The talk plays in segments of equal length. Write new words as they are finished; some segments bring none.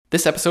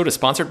This episode is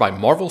sponsored by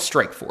Marvel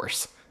Strike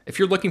Force. If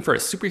you're looking for a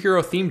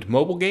superhero-themed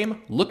mobile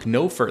game, look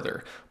no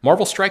further.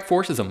 Marvel Strike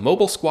Force is a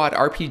mobile squad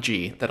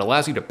RPG that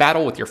allows you to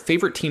battle with your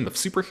favorite team of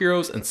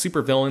superheroes and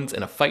supervillains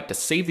in a fight to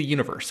save the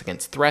universe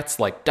against threats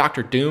like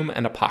Doctor Doom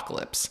and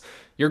Apocalypse.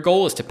 Your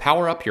goal is to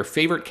power up your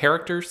favorite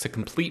characters to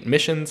complete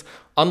missions,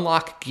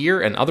 unlock gear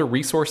and other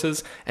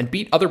resources, and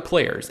beat other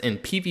players in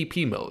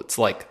PvP modes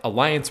like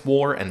Alliance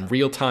War and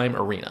Real-Time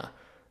Arena.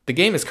 The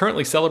game is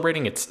currently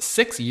celebrating its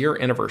 6-year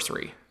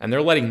anniversary, and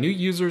they're letting new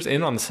users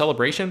in on the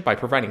celebration by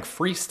providing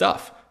free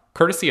stuff,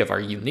 courtesy of our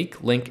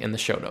unique link in the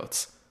show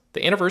notes.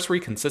 The anniversary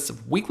consists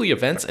of weekly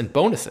events and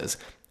bonuses,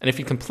 and if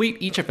you complete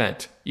each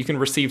event, you can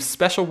receive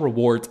special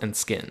rewards and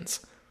skins.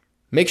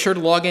 Make sure to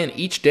log in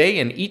each day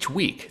and each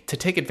week to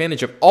take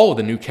advantage of all of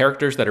the new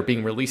characters that are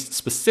being released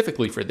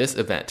specifically for this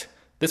event.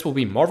 This will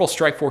be Marvel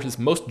Strike Force's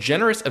most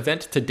generous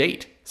event to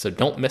date, so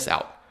don't miss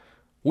out.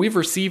 We've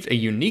received a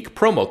unique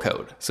promo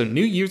code, so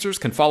new users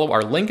can follow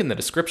our link in the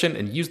description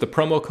and use the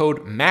promo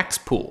code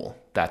MAXPOOL.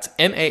 That's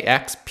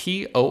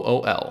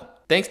MAXPOOL.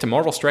 Thanks to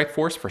Marvel Strike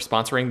Force for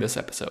sponsoring this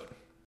episode.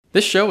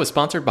 This show is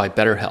sponsored by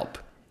BetterHelp.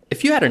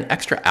 If you had an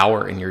extra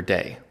hour in your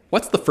day,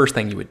 what's the first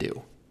thing you would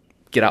do?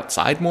 Get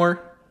outside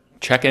more?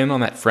 Check in on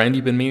that friend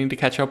you've been meaning to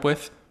catch up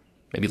with?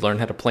 Maybe learn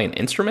how to play an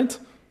instrument?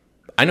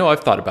 I know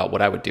I've thought about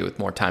what I would do with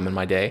more time in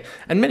my day,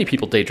 and many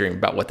people daydream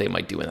about what they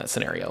might do in that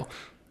scenario.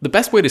 The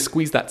best way to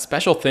squeeze that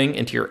special thing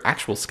into your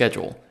actual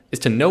schedule is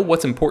to know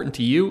what's important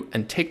to you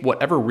and take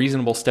whatever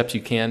reasonable steps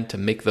you can to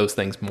make those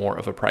things more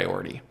of a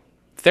priority.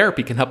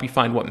 Therapy can help you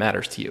find what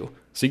matters to you,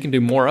 so you can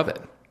do more of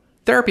it.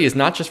 Therapy is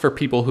not just for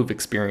people who've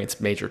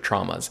experienced major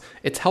traumas.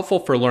 It's helpful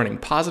for learning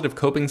positive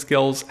coping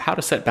skills, how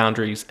to set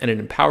boundaries, and it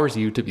empowers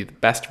you to be the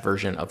best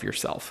version of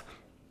yourself.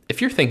 If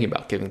you're thinking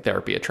about giving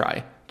therapy a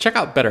try, check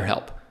out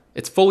BetterHelp.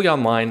 It's fully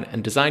online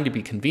and designed to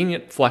be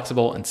convenient,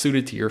 flexible, and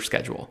suited to your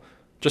schedule.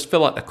 Just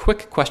fill out a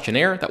quick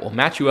questionnaire that will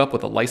match you up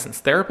with a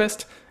licensed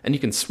therapist, and you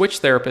can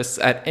switch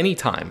therapists at any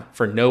time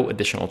for no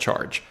additional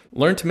charge.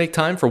 Learn to make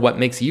time for what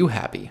makes you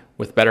happy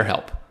with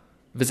BetterHelp.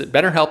 Visit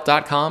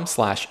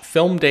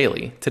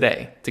betterhelp.com/filmdaily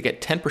today to get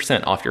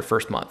 10% off your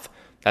first month.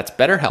 That's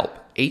BetterHelp,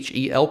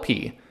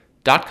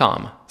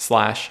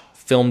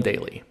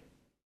 HELP.com/filmdaily.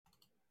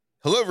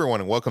 Hello, everyone,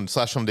 and welcome to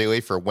Slash Film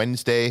Daily for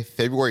Wednesday,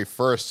 February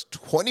 1st,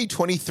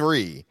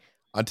 2023.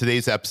 On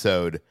today's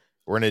episode,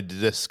 we're going to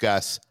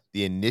discuss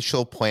the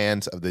initial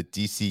plans of the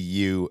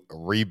DCU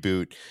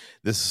reboot.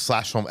 This is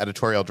Slash Film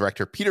editorial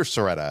director Peter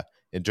Sciretta,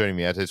 and joining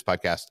me on today's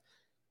podcast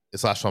is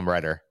Slash Film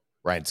writer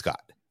Ryan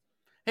Scott.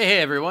 Hey,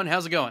 everyone.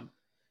 How's it going?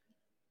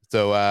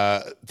 So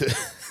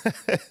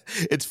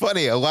it's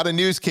funny. A lot of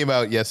news came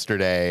out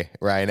yesterday,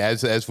 Ryan,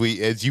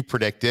 as you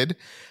predicted.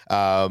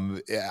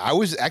 I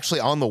was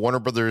actually on the Warner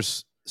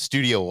Brothers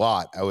studio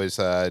lot. I was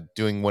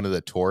doing one of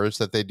the tours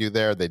that they do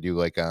there. They do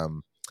like,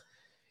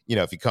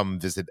 if you come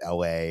visit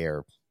LA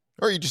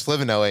or you just live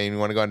in LA and you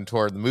want to go on a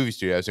tour of the movie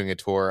studio. I was doing a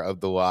tour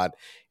of the lot,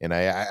 and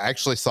I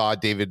actually saw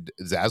David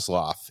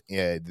Zaslav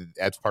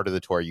as part of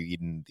the tour. You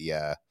eat in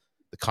the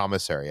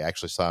commissary. I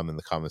actually saw him in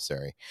the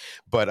commissary.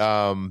 But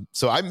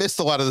so I missed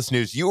a lot of this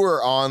news. You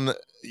were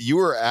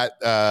at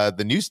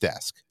the news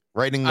desk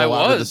writing a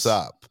lot of this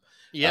up.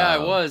 Yeah, I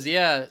was.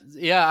 Yeah.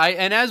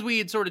 And as we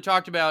had sort of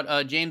talked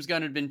about, James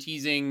Gunn had been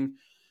teasing.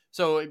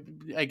 So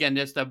again,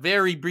 just a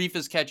very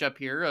briefest catch up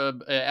here.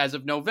 As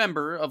of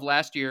November of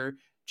last year,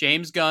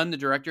 James Gunn, the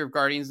director of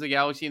Guardians of the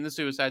Galaxy and the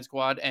Suicide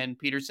Squad, and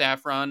Peter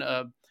Safran,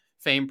 a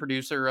famed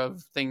producer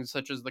of things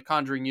such as the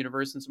Conjuring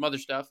universe and some other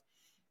stuff,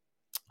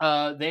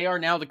 they are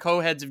now the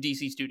co-heads of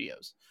DC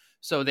Studios.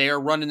 So they are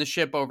running the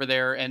ship over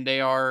there, and they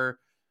have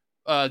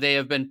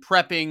been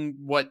prepping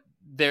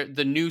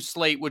the new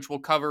slate, which will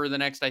cover the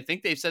next, I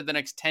think they've said the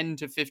next 10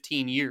 to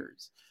 15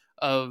 years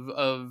of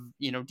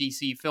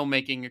DC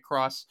filmmaking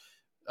across,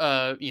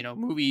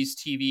 movies,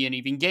 TV, and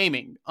even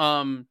gaming.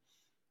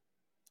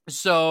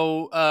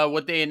 So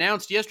what they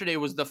announced yesterday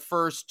was the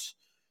first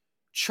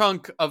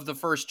chunk of the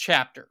first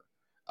chapter.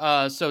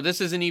 So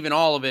this isn't even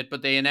all of it,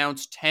 but they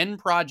announced 10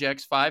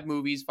 projects, 5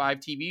 movies, 5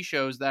 TV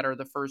shows that are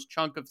the first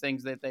chunk of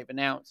things that they've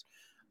announced.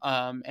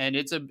 And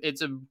it's a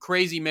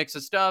crazy mix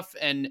of stuff,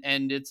 and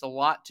it's a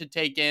lot to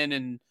take in,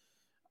 and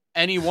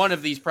any one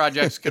of these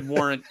projects could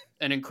warrant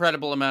an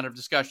incredible amount of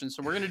discussion.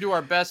 So we're going to do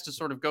our best to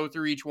sort of go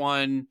through each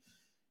one,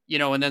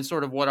 and then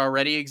sort of what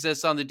already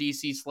exists on the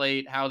DC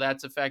slate, how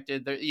that's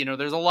affected.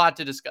 There's a lot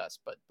to discuss,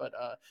 but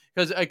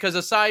because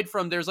aside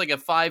from, there's like a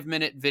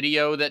 5-minute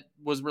video that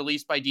was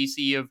released by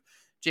DC of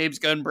James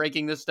Gunn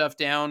breaking this stuff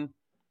down,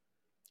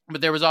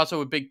 but there was also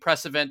a big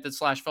press event that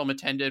Slash Film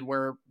attended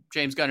where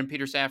James Gunn and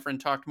Peter Safran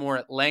talked more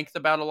at length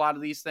about a lot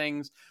of these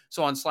things.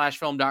 So on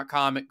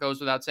slashfilm.com, it goes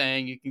without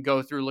saying, you can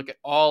go through, look at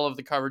all of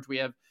the coverage. We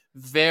have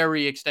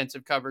very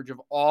extensive coverage of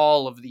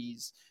all of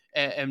these,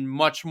 and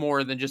much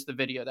more than just the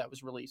video that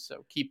was released.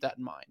 So keep that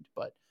in mind.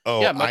 But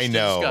much I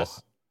know. To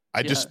discuss.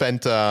 I just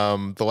spent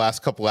the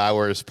last couple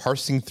hours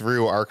parsing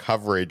through our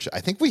coverage.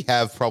 I think we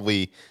have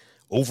probably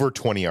over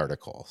 20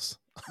 articles.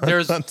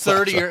 There's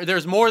 30.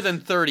 There's more than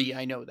 30.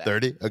 I know that.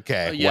 30?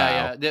 Okay.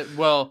 Yeah.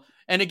 Well,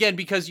 And again,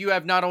 because you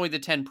have not only the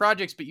 10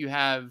 projects, but you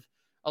have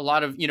a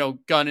lot of,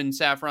 Gunn and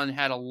Safran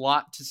had a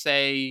lot to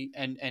say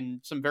and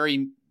some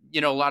very,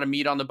 a lot of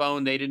meat on the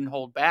bone. They didn't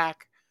hold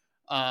back.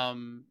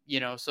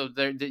 So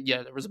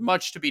there was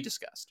much to be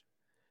discussed.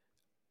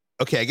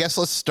 Okay, I guess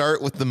let's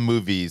start with the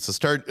movies. Let's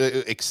start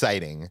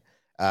exciting.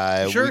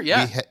 Sure,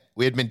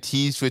 we had been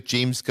teased with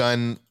James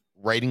Gunn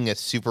writing a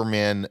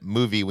Superman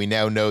movie. We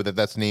now know that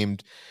that's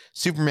named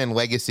Superman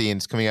Legacy, and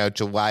it's coming out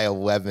July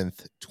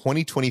 11th,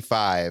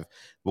 2025.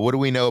 But what do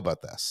we know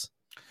about this?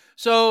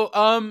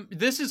 So,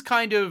 this is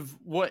kind of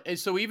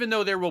so even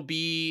though there will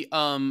be,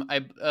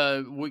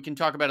 we can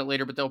talk about it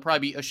later, but there'll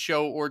probably be a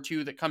show or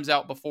two that comes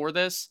out before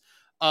this.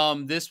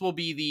 This will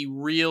be the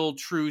real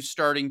true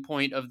starting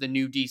point of the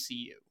new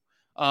DCU.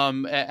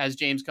 As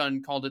James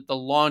Gunn called it, the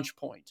launch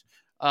point.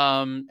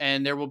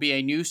 And there will be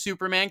a new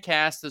Superman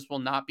cast. This will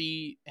not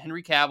be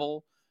Henry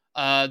Cavill.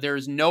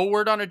 There's no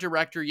word on a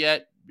director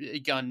yet.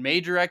 Gunn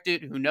may direct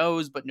it, who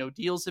knows, but no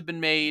deals have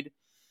been made.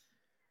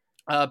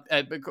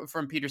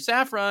 From Peter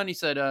Safran, he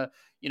said,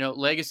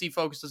 Legacy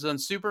focuses on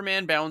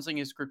Superman balancing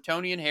his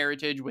Kryptonian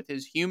heritage with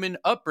his human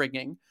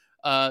upbringing.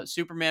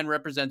 Superman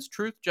represents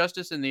truth,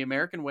 justice, in the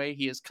American way.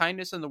 He is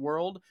kindness in the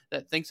world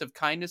that thinks of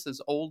kindness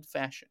as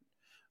old-fashioned.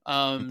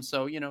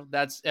 So,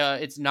 that's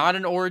it's not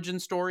an origin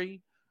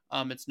story.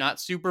 It's not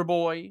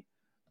Superboy.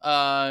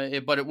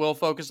 But it will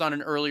focus on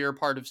an earlier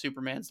part of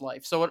Superman's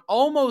life. So it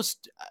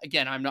almost,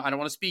 again, I don't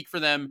want to speak for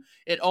them.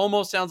 It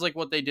almost sounds like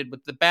what they did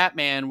with the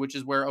Batman, which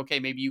is where, okay,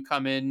 maybe you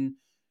come in,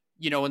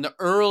 in the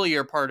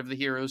earlier part of the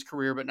hero's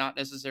career, but not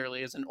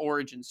necessarily as an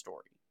origin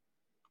story.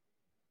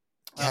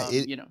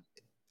 Yeah,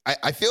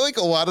 I feel like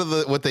a lot of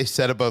what they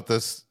said about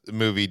this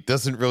movie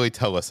doesn't really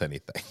tell us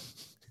anything.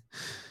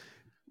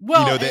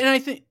 Well, and I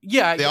think,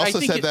 they also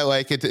said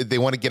that they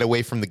want to get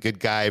away from the good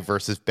guy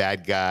versus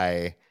bad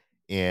guy.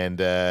 And,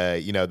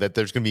 that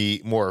there's going to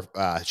be more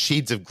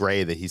shades of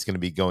gray that he's going to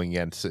be going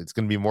against. It's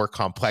going to be a more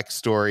complex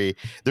story.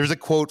 There's a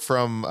quote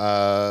from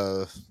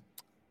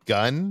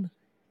Gunn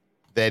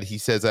that he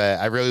says,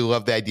 I really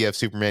love the idea of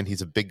Superman.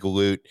 He's a big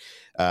galoot.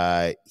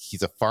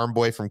 He's a farm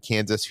boy from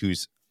Kansas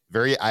who's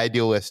very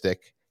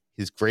idealistic.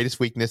 His greatest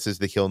weakness is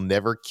that he'll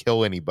never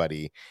kill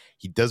anybody.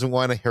 He doesn't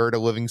want to hurt a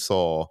living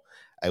soul.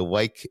 I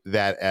like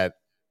that at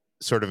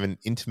sort of an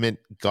intimate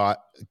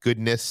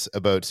goodness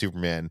about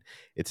Superman.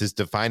 It's his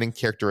defining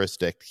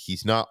characteristic.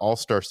 He's not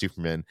All-Star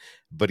Superman,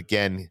 but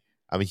again,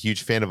 I'm a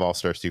huge fan of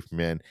All-Star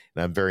Superman,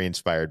 and I'm very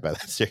inspired by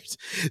that series.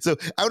 So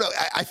I don't know.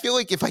 I feel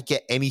like if I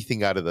get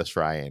anything out of this,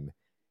 Ryan,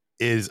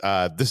 is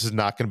this is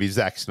not going to be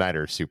Zack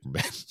Snyder's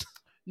Superman.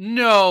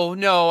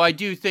 No, I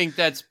do think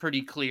that's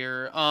pretty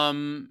clear.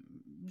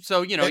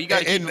 So you got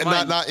to keep in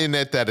mind, not in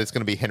it that it's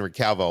going to be Henry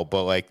Cavill,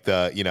 but like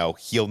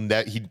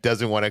he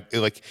doesn't want to,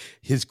 like,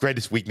 his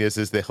greatest weakness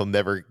is that he'll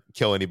never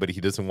kill anybody.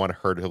 He doesn't want to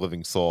hurt a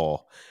living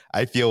soul.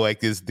 I feel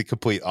like is the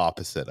complete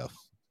opposite of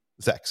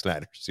Zack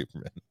Snyder's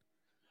Superman.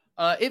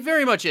 It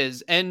very much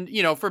is, and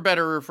for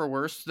better or for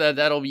worse,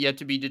 that'll be yet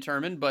to be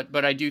determined.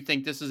 But I do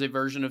think this is a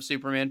version of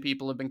Superman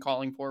people have been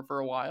calling for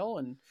a while,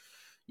 and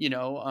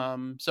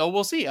so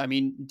we'll see. I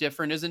mean,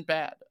 different isn't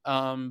bad.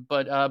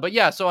 But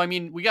yeah, so I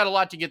mean, we got a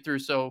lot to get through.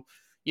 So,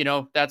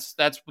 that's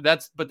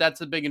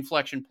a big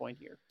inflection point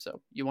here. So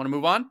you want to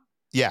move on?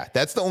 Yeah,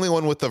 that's the only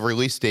one with the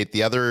release date.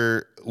 The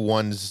other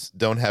ones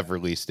don't have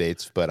release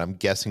dates, but I'm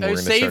guessing we're going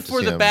to start to see them. Save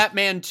for the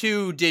Batman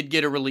 2 did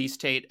get a release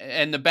date,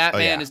 and the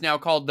Batman is now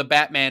called the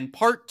Batman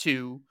Part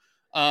 2,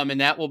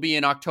 and that will be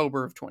in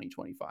October of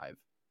 2025.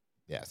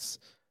 Yes.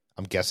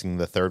 I'm guessing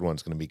the third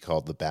one's going to be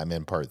called the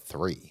Batman Part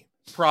 3.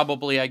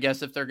 Probably, I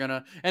guess, if they're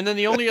gonna. And then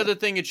the only other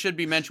thing it should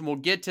be mentioned, we'll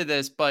get to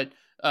this, but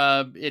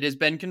it has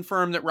been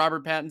confirmed that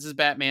Robert Pattinson's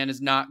Batman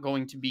is not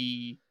going to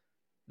be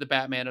the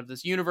Batman of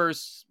this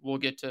universe. We'll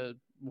get to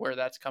where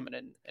that's coming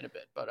in a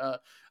bit.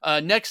 But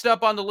next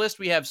up on the list,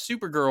 we have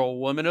Supergirl,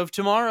 Woman of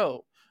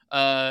Tomorrow.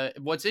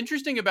 What's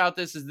interesting about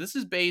this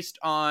is based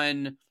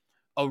on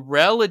a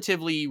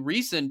relatively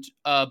recent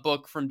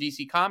book from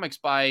DC Comics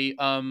by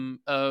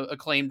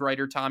acclaimed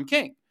writer Tom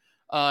King.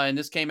 And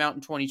this came out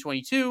in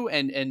 2022,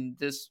 and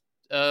this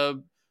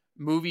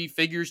movie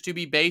figures to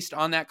be based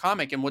on that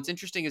comic. And what's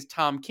interesting is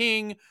Tom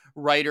King,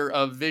 writer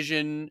of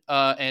Vision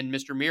and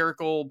Mr.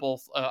 Miracle,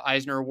 both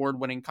Eisner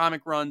Award-winning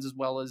comic runs, as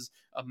well as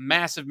a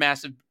massive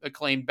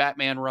acclaimed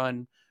Batman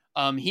run.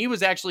 He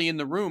was actually in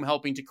the room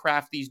helping to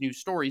craft these new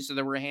stories. So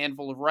there were a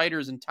handful of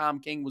writers, and Tom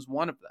King was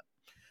one of them.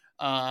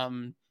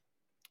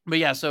 But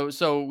yeah,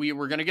 so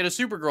we're going to get a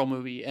Supergirl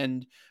movie,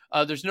 and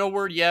there's no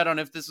word yet on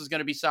if this is going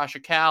to be Sasha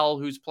Calle,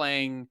 who's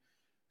playing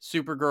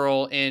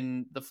Supergirl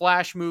in the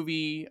Flash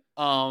movie.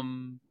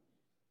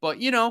 But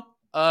yeah,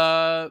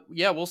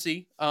 we'll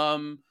see.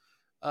 Yeah,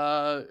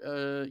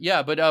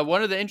 but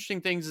one of the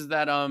interesting things is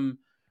that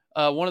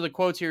one of the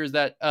quotes here is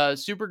that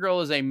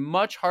Supergirl is a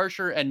much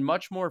harsher and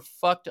much more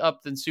fucked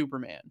up than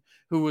Superman,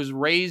 who was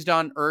raised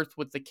on Earth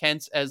with the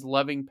Kents as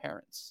loving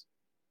parents.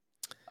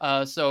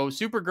 So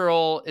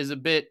Supergirl is a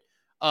bit,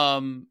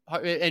 and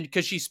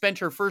because she spent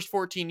her first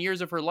 14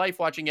 years of her life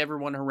watching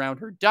everyone around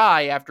her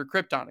die after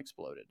Krypton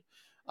exploded.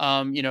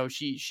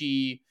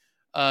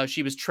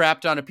 She was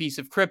trapped on a piece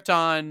of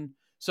Krypton.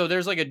 So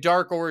there's like a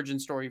dark origin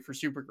story for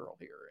Supergirl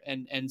here.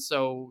 And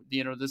so,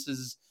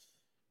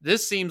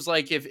 this seems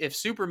like if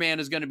Superman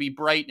is going to be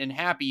bright and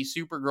happy,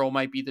 Supergirl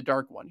might be the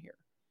dark one here.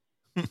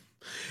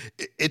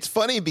 It's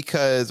funny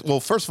because, well,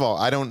 first of all,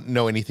 I don't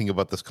know anything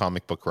about this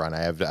comic book run.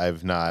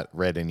 I've not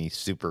read any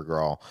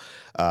Supergirl,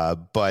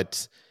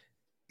 but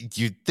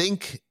you'd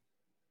think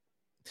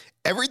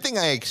everything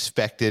I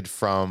expected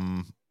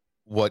from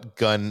what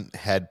Gunn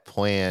had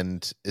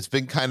planned, it's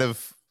been kind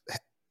of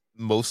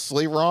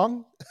mostly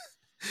wrong.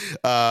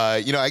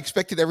 I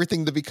expected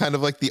everything to be kind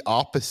of like the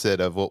opposite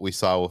of what we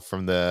saw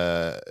from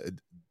the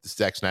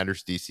Zack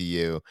Snyder's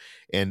DCU,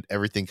 and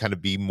everything kind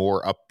of be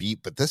more upbeat.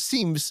 But this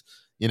seems,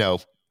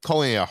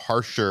 calling it a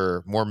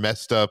harsher, more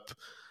messed up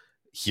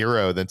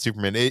hero than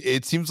Superman.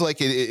 It seems like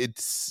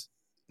it's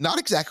not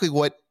exactly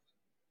what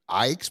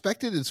I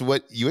expected. It's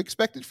what you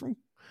expected from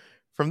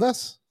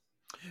this.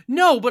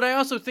 No, but I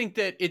also think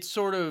that it's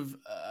sort of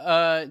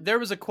there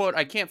was a quote,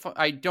 I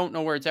don't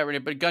know where it's at right now,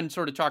 but Gunn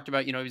sort of talked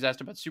about, he was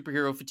asked about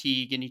superhero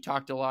fatigue, and he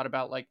talked a lot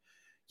about like,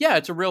 yeah,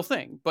 it's a real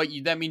thing, but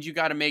that means you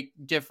got to make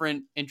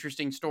different,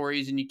 interesting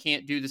stories, and you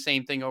can't do the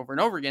same thing over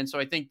and over again. So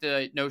I think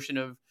the notion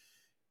of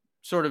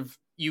sort of,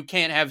 you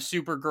can't have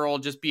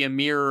Supergirl just be a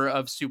mirror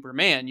of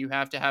Superman. You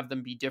have to have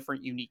them be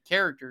different, unique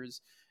characters.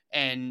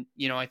 And,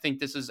 I think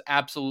this is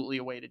absolutely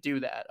a way to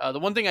do that. The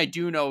one thing I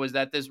do know is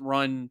that this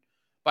run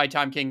by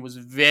Tom King was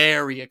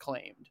very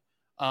acclaimed.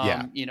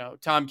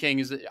 Tom King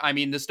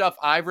the stuff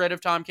I've read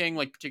of Tom King,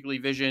 like particularly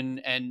Vision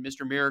and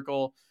Mr.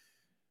 Miracle,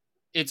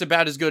 it's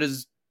about as good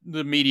as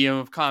the medium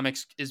of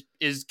comics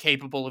is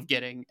capable of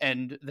getting.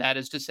 And that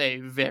is to say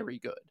very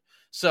good.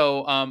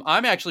 So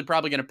I'm actually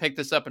probably going to pick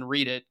this up and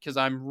read it because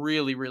I'm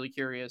really, really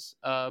curious.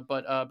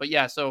 But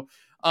yeah, so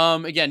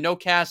again, no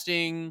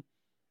casting,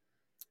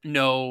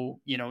 no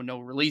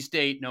release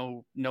date,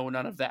 no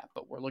none of that.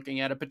 But we're looking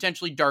at a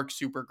potentially dark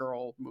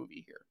Supergirl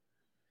movie here.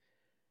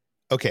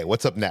 Okay,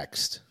 what's up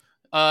next?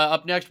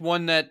 Up next,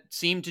 one that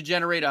seemed to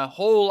generate a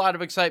whole lot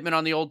of excitement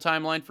on the old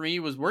timeline for me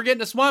was we're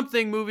getting a Swamp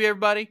Thing movie,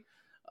 everybody.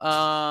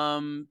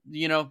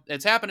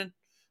 It's happening.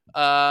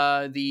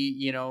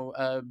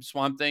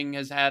 Swamp Thing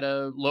has had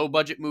a low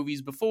budget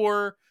movies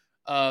before,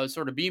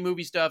 sort of B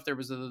movie stuff. There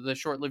was the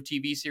short-lived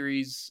TV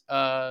series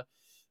for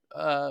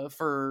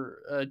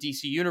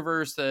DC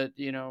Universe that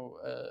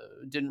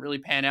didn't really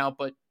pan out,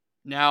 but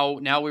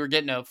now we were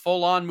getting a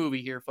full-on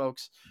movie here,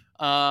 folks.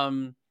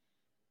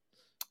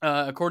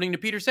 According to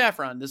Peter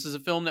Safran, this is a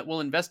film that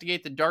will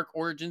investigate the dark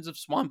origins of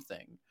Swamp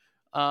Thing.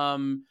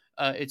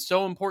 It's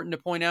so important to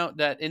point out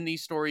that in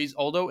these stories,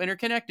 although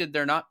interconnected,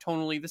 they're not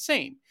tonally the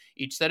same.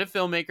 Each set of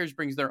filmmakers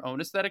brings their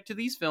own aesthetic to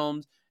these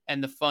films,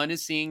 and the fun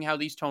is seeing how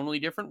these tonally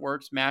different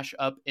works mash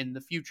up in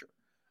the future.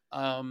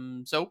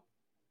 So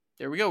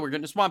there we go. We're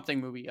getting a Swamp Thing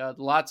movie.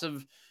 Lots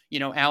of,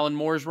 Alan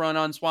Moore's run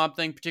on Swamp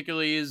Thing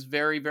particularly is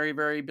very, very,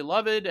 very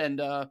beloved. And,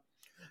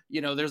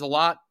 there's a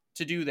lot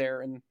to do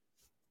there. And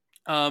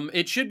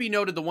it should be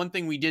noted, the one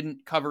thing we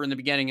didn't cover in the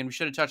beginning, and we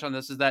should have touched on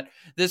this, is that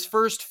this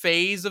first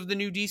phase of the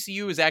new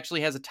DCU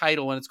actually has a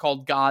title, and it's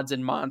called Gods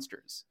and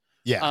Monsters.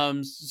 Yeah.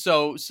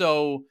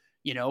 So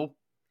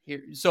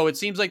it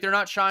seems like they're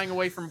not shying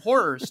away from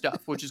horror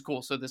stuff, which is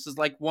cool. So this is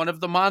like one of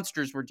the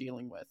monsters we're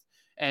dealing with,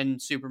 and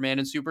Superman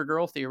and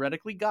Supergirl,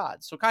 theoretically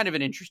gods. So kind of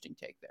an interesting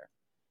take there.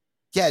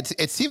 Yeah,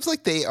 it seems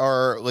like they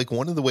are, like,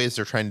 one of the ways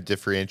they're trying to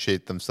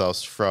differentiate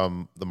themselves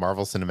from the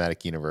Marvel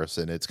Cinematic Universe.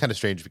 And it's kind of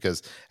strange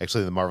because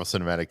actually the Marvel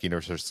Cinematic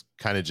Universe has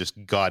kind of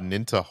just gotten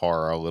into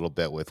horror a little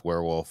bit with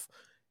Werewolf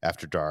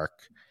After Dark.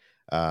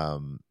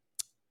 But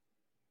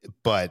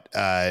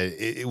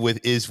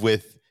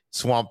with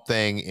Swamp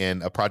Thing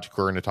and a project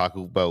we're going to talk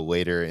about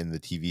later in the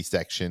TV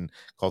section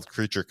called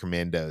Creature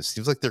Commandos.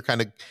 Seems like they're kind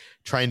of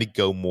trying to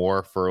go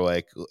more for,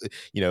 like,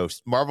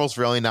 Marvel's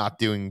really not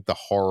doing the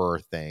horror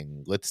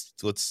thing. Let's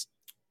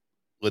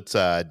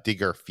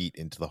dig our feet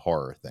into the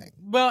horror thing.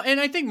 Well, and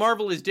I think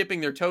Marvel is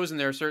dipping their toes in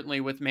there, certainly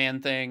with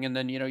Man-Thing, and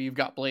then you've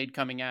got Blade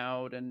coming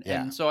out,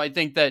 and so I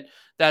think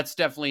that's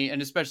definitely,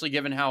 and especially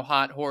given how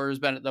hot horror's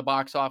been at the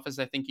box office,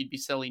 I think you'd be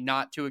silly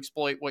not to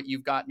exploit what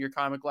you've got in your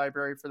comic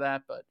library for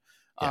that. But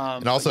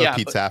and also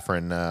Pete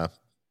Safran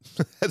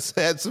has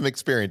had some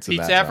experience in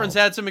that. Pete Safran's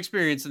had some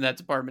experience in that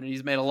department, and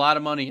he's made a lot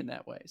of money in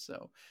that way.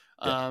 So,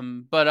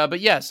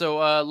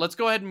 so let's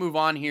go ahead and move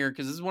on here,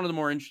 because this is one of the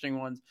more interesting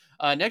ones.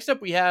 Next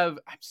up, we have,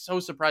 I'm so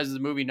surprised it's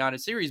a movie, not a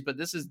series, but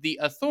this is The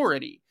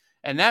Authority.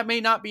 And that may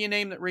not be a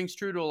name that rings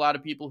true to a lot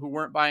of people who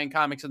weren't buying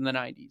comics in the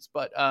 90s,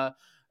 but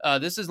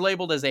this is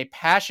labeled as a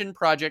passion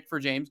project for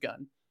James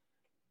Gunn.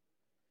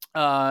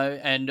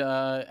 And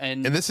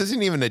this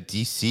isn't even a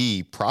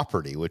DC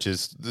property, which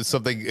is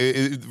something,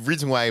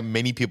 reason why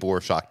many people were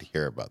shocked to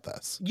hear about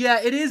this. Yeah,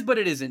 it is, but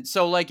it isn't.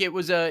 So, like, it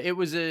was a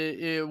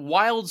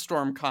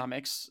Wildstorm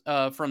Comics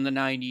from the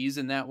 90s,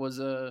 and that was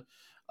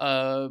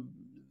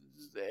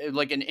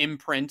like an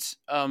imprint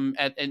in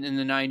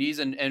the 90s,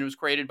 and it was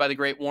created by the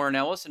great Warren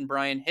Ellis and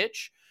Brian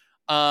Hitch,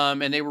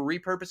 and they were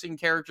repurposing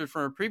characters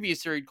from a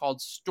previous series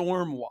called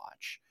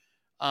Stormwatch.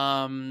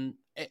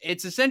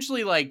 it's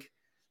essentially like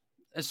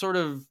a sort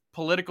of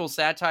political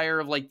satire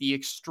of like the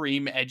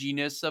extreme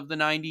edginess of the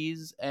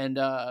 90s.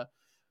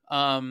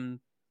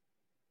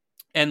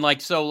 And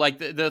like, so like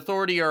the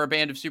Authority are a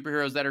band of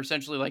superheroes that are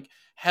essentially like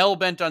hell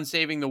bent on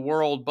saving the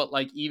world. But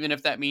like, even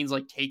if that means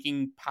like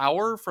taking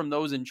power from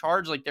those in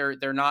charge, like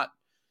they're not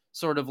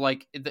sort of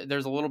like,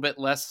 there's a little bit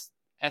less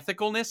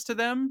ethicalness to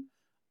them.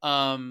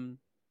 And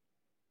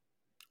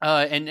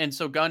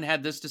so Gunn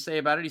had this to say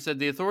about it. He said,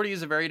 the Authority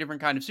is a very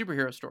different kind of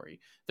superhero story.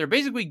 They're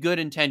basically good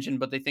intentioned,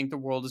 but they think the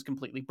world is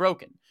completely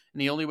broken.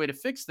 And the only way to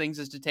fix things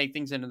is to take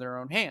things into their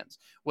own hands,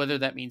 whether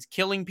that means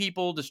killing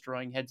people,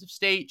 destroying heads of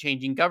state,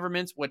 changing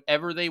governments,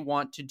 whatever they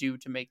want to do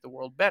to make the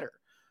world better.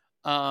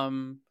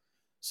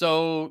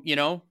 So,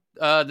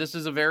 this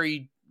is a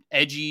very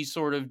edgy,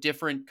 sort of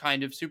different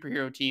kind of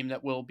superhero team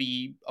that will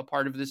be a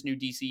part of this new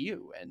DCU.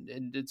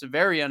 And it's a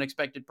very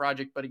unexpected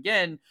project. But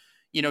again,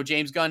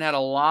 James Gunn had a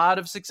lot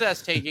of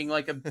success taking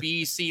like a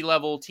B/C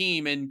level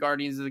team in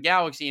Guardians of the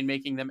Galaxy and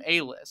making them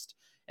A-list.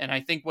 And I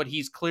think what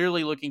he's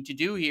clearly looking to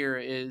do here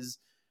is,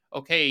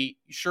 okay,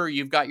 sure,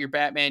 you've got your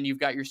Batman, you've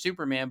got your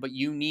Superman, but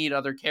you need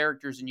other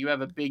characters and you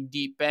have a big,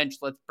 deep bench.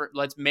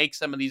 Let's make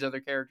some of these other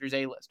characters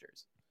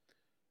A-listers.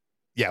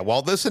 Yeah,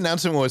 while this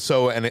announcement was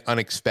so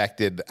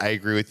unexpected, I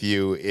agree with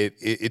you.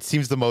 It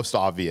seems the most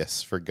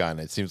obvious for Gunn.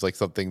 It seems like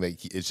something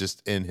that is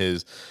just in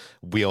his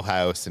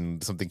wheelhouse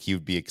and something he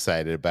would be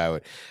excited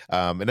about.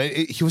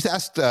 He was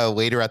asked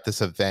later at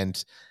this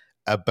event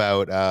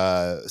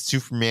about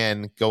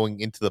Superman going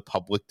into the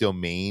public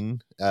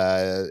domain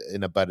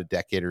in about a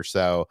decade or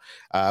so.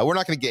 We're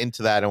not going to get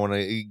into that. I want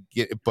to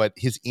get, but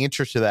his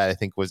answer to that I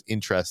think was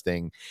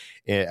interesting.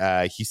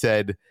 He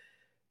said,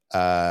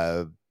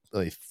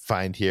 let me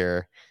find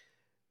here.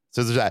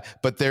 So there's that,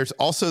 but there's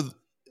also,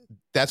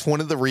 that's one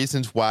of the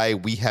reasons why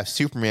we have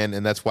Superman,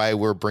 and that's why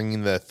we're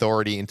bringing the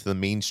Authority into the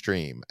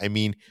mainstream. I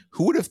mean,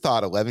 who would have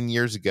thought 11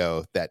 years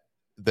ago that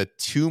the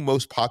two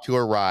most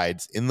popular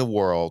rides in the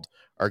world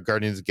are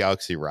Guardians of the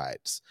Galaxy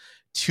rides?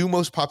 Two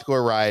most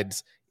popular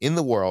rides in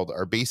the world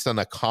are based on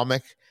a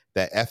comic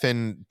that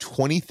effing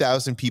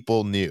 20,000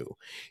 people knew.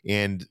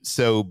 And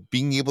so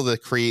being able to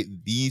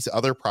create these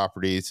other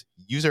properties,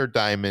 use our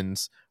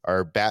diamonds,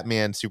 our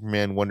Batman,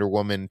 Superman, Wonder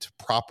Woman to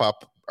prop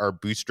up our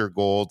Booster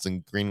Golds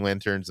and Green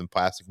Lanterns and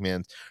Plastic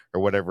Mans or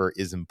whatever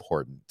is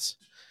important.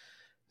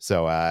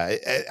 So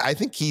I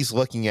think he's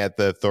looking at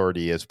the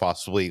Authority as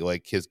possibly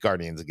like his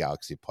Guardians of the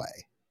Galaxy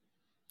play.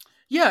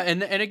 Yeah,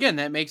 and again,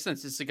 that makes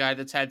sense. It's a guy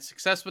that's had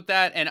success with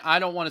that, and I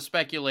don't want to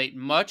speculate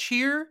much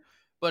here,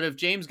 but if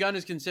James Gunn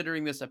is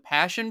considering this a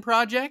passion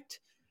project,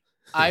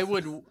 I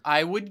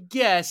would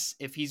guess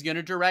if he's going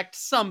to direct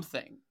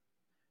something,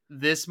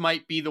 this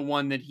might be the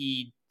one that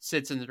he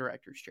sits in the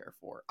director's chair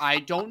for. I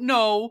don't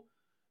know,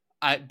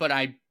 but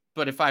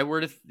if I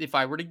were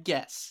to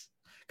guess,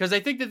 because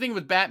I think the thing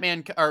with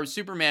Batman or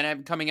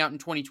Superman coming out in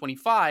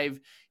 2025,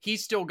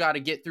 he's still got to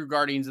get through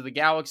Guardians of the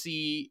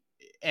Galaxy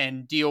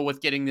and deal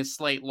with getting this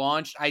slate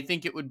launched. I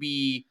think it would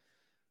be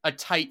a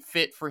tight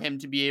fit for him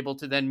to be able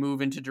to then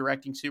move into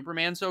directing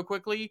Superman so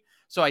quickly.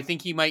 So I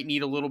think he might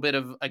need a little bit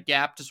of a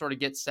gap to sort of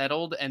get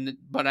settled.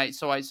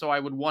 So I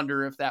would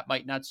wonder if that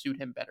might not suit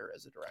him better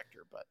as a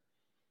director, but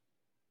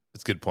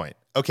that's a good point.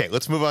 Okay,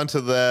 let's move on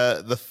to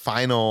the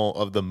final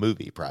of the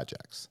movie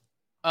projects.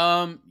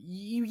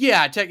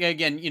 Yeah,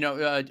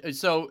 again,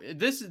 so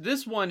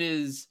this one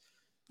is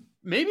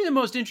maybe the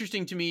most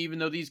interesting to me, even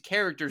though these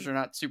characters are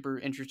not super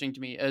interesting to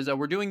me, as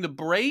we're doing The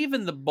Brave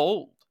and the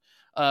Bold,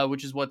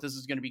 which is what this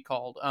is going to be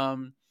called.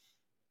 So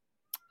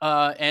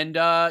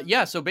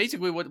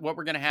basically what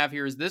we're going to have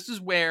here is, this is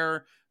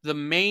where the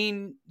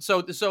main,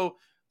 so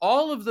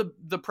all of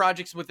the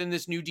projects within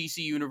this new DC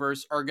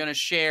universe are going to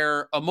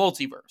share a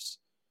multiverse.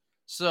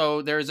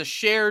 So there's a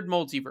shared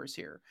multiverse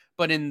here.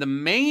 But in the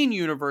main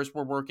universe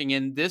we're working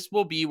in, this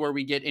will be where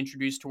we get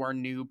introduced to our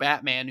new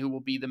Batman, who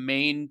will be the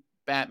main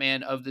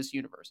Batman of this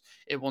universe.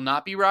 It will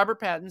not be Robert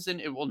Pattinson.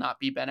 It will not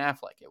be Ben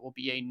Affleck. It will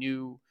be a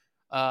new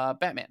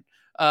Batman.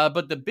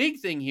 But the big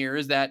thing here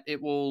is that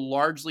it will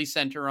largely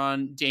center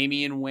on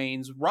Damian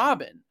Wayne's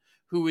Robin,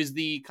 who is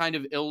the kind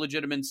of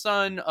illegitimate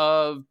son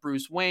of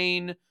Bruce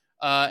Wayne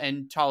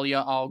and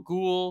Talia al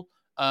Ghul.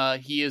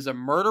 He is a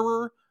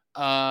murderer.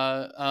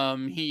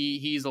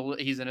 He's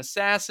an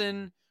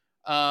assassin.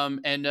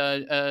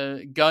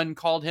 Gunn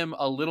called him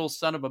a little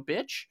son of a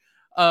bitch.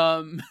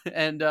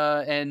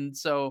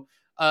 So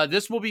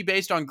this will be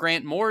based on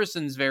Grant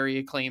Morrison's very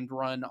acclaimed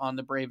run on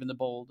The Brave and the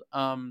Bold.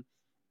 Gunn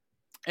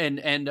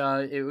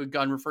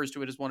refers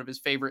to it as one of his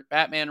favorite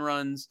Batman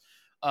runs.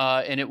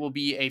 And it will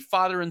be a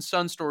father and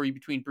son story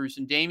between Bruce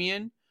and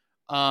Damian.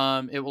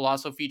 It will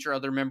also feature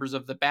other members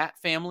of the Bat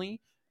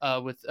family,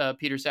 with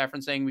Peter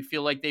Safran saying, "We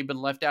feel like they've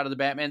been left out of the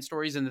Batman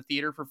stories in the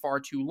theater for far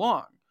too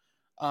long."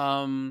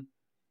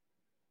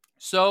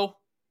 So,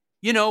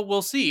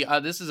 we'll see.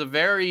 This is a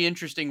very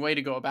interesting way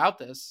to go about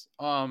this.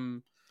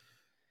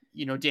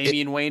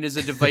 Damian Wayne is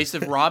a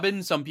divisive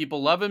Robin. Some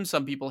people love him.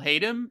 Some people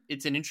hate him.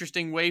 It's an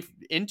interesting way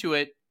into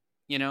it,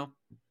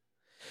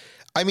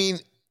 I mean,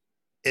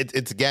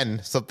 It's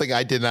again something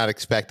I did not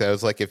expect. I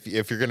was like,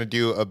 if you're gonna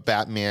do a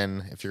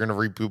Batman, if you're gonna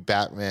reboot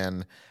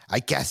Batman, I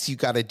guess you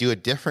got to do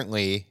it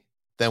differently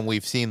than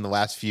we've seen the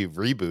last few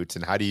reboots.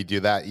 And how do you do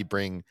that? You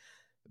bring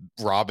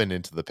Robin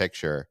into the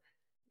picture,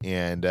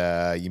 and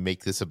you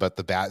make this about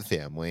the Bat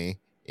family.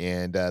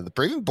 And the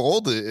Brave and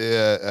Bold,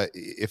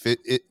 if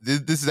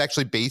this is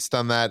actually based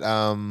on that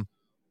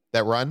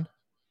run.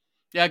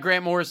 Yeah,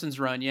 Grant Morrison's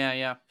run.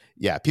 Yeah,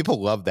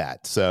 people love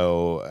that.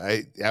 So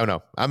I don't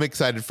know. I'm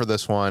excited for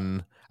this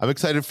one. I'm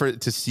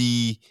excited to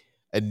see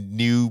a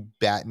new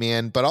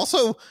Batman, but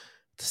also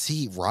to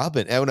see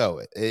Robin. I don't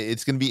know.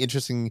 It's going to be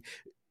interesting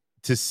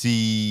to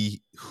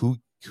see who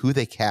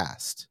they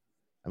cast.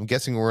 I'm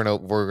guessing we're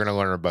gonna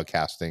learn about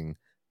casting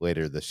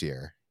later this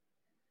year.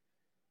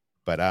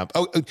 But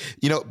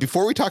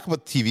before we talk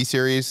about the TV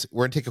series,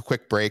 we're gonna take a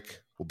quick break.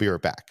 We'll be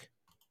right back.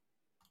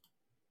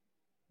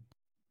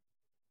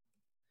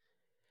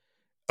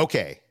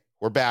 Okay,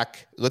 we're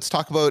back. Let's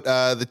talk about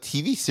the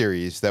TV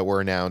series that were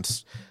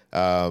announced.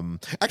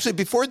 Actually,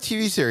 before the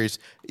TV series,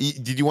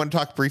 did you want to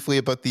talk briefly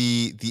about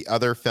the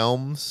other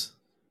films,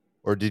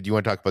 or did you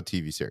want to talk about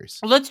TV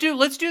series? Let's do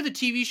the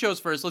TV shows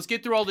first. Let's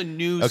get through all the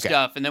new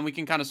stuff, and then we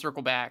can kind of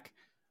circle back.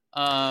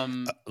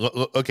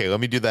 Okay, let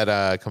me do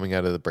that coming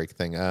out of the break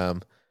thing.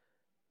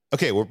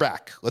 Okay, we're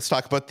back. Let's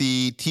talk about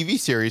the TV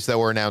series that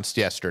were announced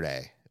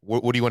yesterday.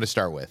 What do you want to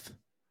start with?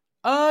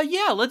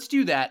 Yeah, let's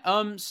do that.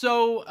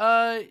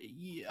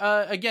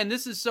 Again,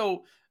 this is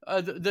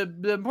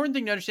the important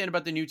thing to understand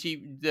about the new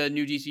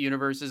DC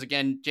universe is,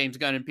 again, James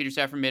Gunn and Peter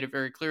Safran made it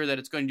very clear that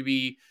it's going to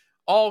be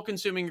all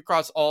consuming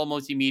across all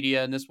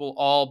multimedia, and this will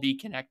all be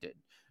connected.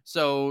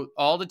 So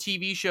all the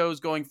TV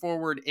shows going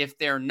forward, if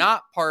they're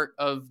not part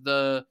of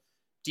the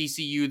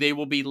DCU, they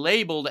will be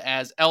labeled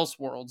as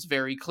Elseworlds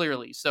very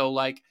clearly. So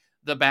like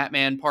the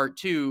Batman Part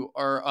 2,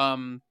 or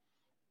I'm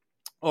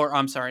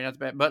sorry, not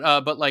the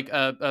Bat, but like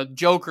a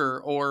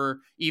Joker, or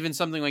even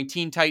something like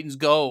Teen Titans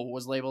Go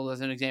was labeled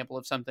as an example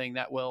of something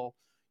that will,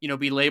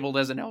 be labeled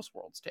as an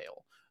Elseworlds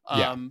tale.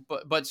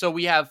 But so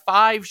we have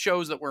 5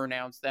 shows that were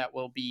announced that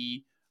will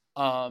be,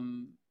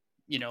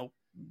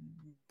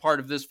 part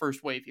of this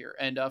first wave here.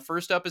 And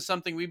first up is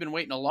something we've been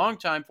waiting a long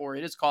time for.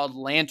 It is called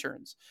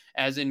Lanterns,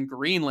 as in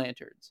Green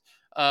Lanterns.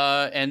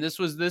 And this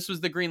was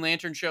the Green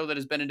Lantern show that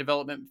has been in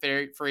development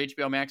for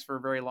HBO Max for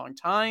a very long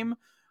time.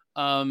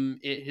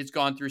 It has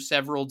gone through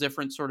several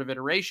different sort of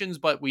iterations,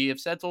 but we have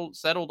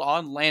settled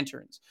on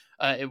Lanterns.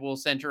 It will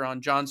center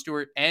on Jon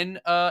Stewart and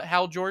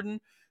Hal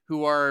Jordan,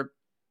 who are,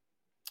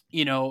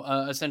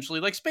 essentially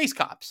like space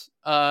cops.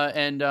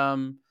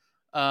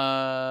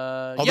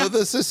 Although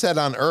this is set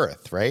on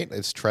Earth, right?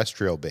 It's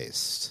terrestrial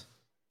based.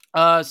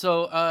 This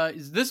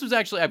was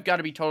actually, I've got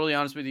to be totally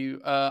honest with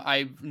you.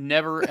 I've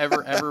never,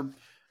 ever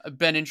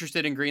been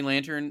interested in Green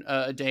Lantern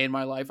a day in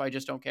my life. I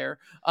just don't care.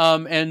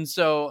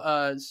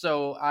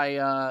 So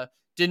I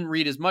didn't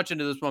read as much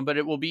into this one, but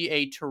it will be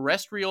a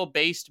terrestrial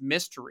based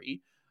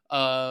mystery.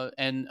 One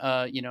of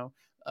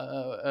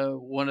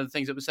the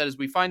things that was said is,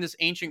 we find this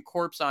ancient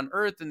corpse on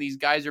Earth, and these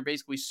guys are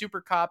basically super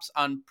cops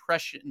on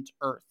prescient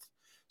Earth.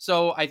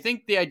 So I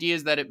think the idea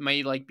is that it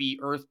may like be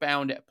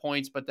earthbound at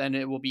points, but then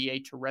it will be a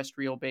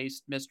terrestrial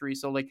based mystery.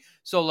 So I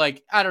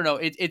don't know.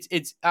 It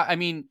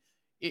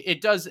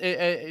does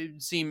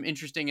seem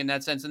interesting in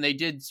that sense. And they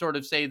did sort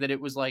of say that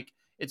it was like,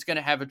 it's going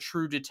to have a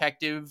True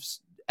Detective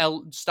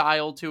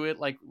style to it,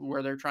 like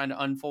where they're trying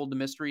to unfold the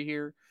mystery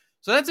here.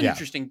 So that's an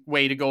interesting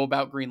way to go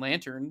about Green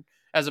Lantern,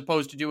 as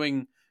opposed to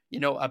doing,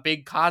 a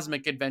big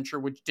cosmic adventure,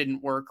 which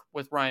didn't work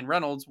with Ryan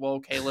Reynolds. Well,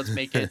 okay, let's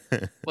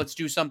let's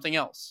do something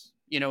else.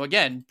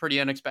 Again, pretty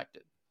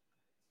unexpected.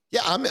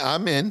 Yeah, I'm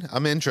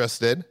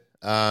interested.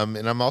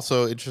 And I'm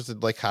also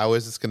interested, like, how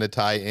is this going to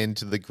tie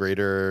into the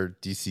greater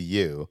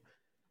DCU?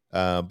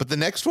 But the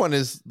next one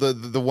is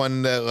the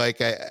one that,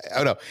 like, I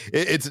don't know.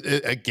 It's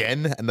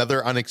again,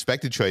 another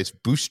unexpected choice,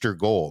 Booster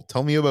Gold.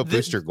 Tell me about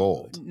Booster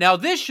Gold. Now,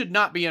 this should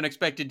not be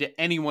unexpected to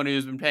anyone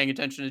who's been paying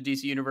attention to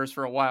DC Universe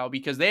for a while,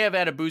 because they have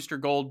had a Booster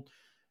Gold.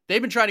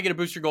 They've been trying to get a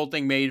Booster Gold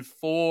thing made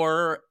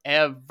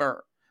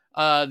forever.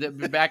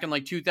 Back in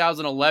like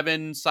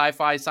 2011,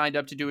 Sci-Fi signed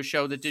up to do a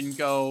show that didn't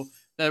go.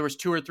 There was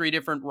 2 or 3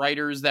 different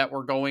writers that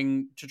were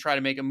going to try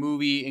to make a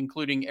movie,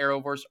 including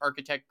Arrowverse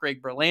architect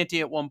Greg Berlanti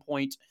at one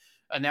point.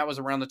 And that was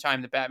around the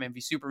time that Batman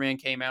v Superman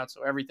came out,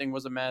 so everything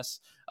was a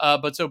mess.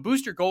 But so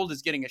Booster Gold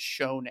is getting a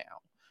show now.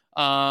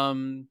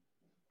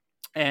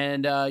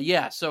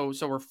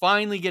 So we're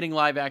finally getting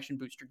live action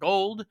Booster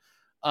Gold.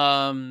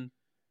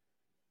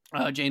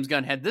 James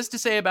Gunn had this to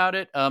say about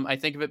it. I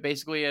think of it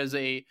basically as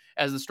the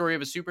story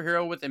of a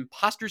superhero with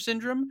imposter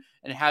syndrome,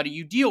 and how do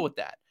you deal with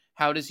that?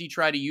 How does he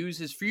try to use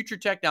his future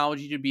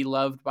technology to be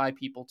loved by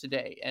people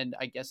today? And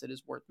I guess it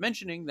is worth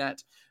mentioning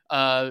that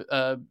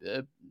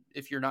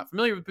if you're not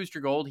familiar with Booster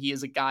Gold, he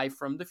is a guy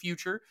from the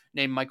future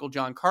named Michael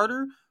John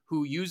Carter,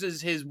 who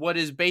uses his what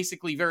is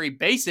basically very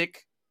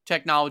basic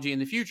technology in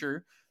the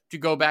future to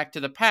go back to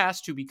the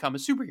past to become a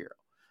superhero.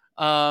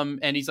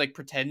 And he's like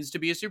pretends to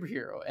be a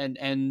superhero,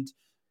 and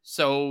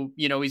So,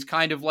 he's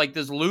kind of like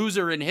this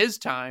loser in his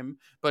time,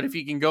 but if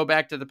he can go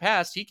back to the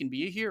past, he can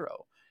be a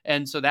hero.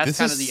 And so that's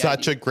kind of the idea. This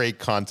is such a great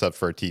concept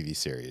for a TV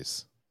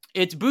series.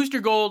 It's Booster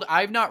Gold.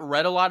 I've not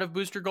read a lot of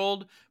Booster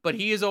Gold, but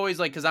he is always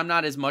like, because I'm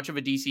not as much of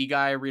a DC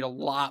guy. I read a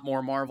lot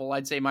more Marvel.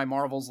 I'd say my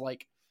Marvel's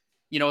like,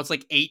 it's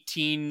like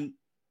 18.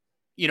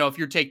 If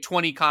you take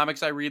 20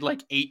 comics, I read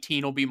like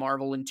 18 will be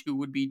Marvel and 2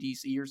 would be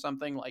DC or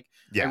something. Like,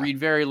 I read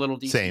very little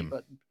DC. Same.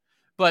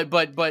 But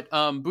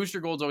Booster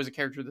Gold's always a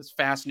character that's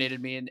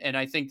fascinated me, and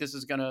I think this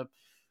is gonna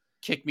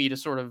kick me to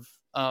sort of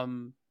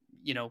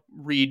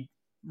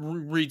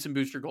read some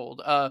Booster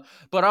Gold.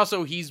 But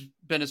also he's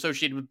been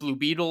associated with Blue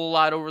Beetle a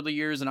lot over the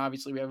years, and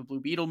obviously we have a Blue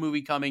Beetle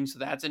movie coming, so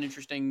that's an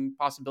interesting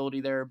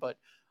possibility there. But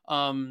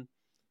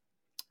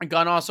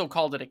Gunn also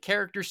called it a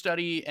character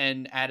study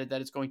and added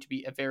that it's going to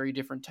be a very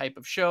different type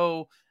of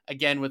show.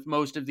 Again, with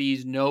most of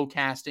these, no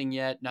casting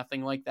yet,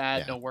 nothing like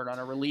that, no word on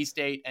a release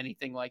date,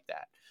 anything like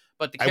that.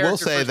 But I will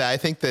say that I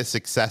think the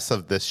success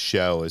of this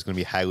show is going to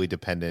be highly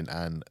dependent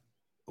on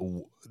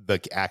the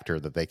actor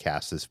that they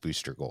cast as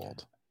Booster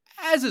Gold,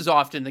 as is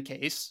often the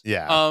case.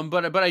 Yeah.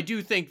 But I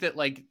do think that,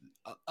 like,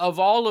 of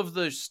all of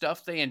the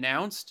stuff they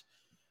announced,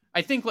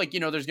 I think, like,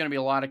 there's going to be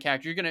a lot of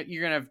characters.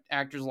 You're gonna have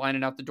actors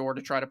lining out the door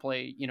to try to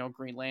play,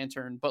 Green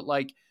Lantern. But,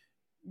 like,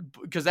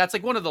 because that's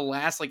like one of the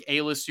last like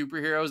A-list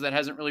superheroes that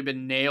hasn't really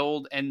been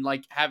nailed, and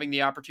like having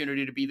the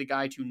opportunity to be the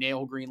guy to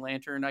nail Green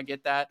Lantern, I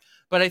get that.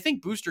 But I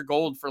think Booster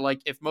Gold, for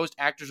like, if most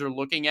actors are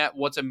looking at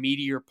what's a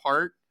meatier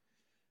part,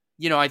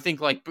 I think,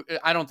 like,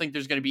 I don't think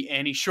there's going to be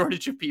any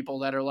shortage of people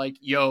that are like,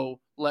 yo,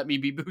 let me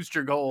be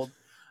Booster Gold.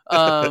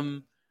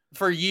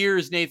 For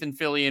years, Nathan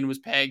Fillion was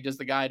pegged as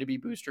the guy to be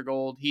Booster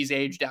Gold. He's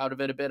aged out of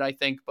it a bit, I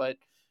think, but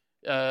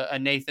a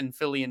Nathan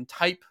Fillion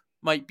type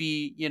might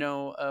be,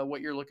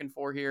 what you're looking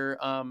for here.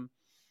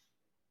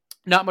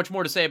 Not much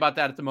more to say about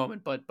that at the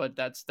moment, but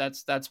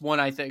that's one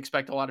I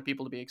expect a lot of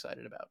people to be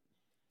excited about.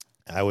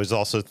 I was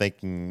also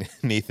thinking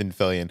Nathan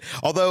Fillion,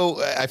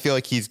 although I feel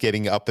like he's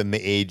getting up in the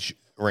age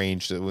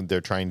range when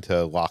they're trying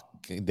to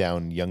lock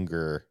down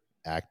younger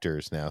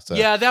actors now. So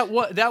yeah,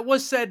 that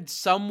was said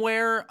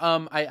somewhere.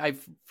 I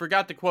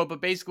forgot the quote, but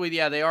basically,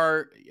 yeah, they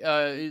are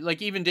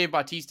like, even Dave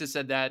Bautista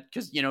said that,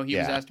 because he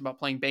was asked about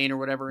playing Bane or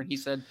whatever, and he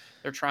said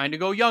they're trying to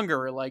go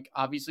younger, like,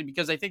 obviously,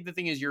 because I think the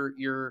thing is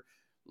you're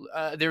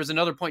there was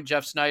another point.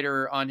 Jeff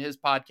Snyder on his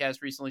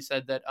podcast recently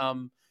said that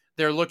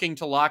they're looking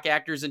to lock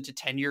actors into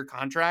 10-year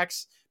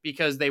contracts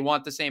because they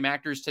want the same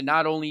actors to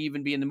not only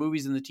even be in the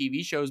movies and the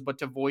TV shows, but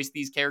to voice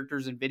these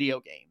characters in video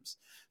games.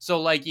 So,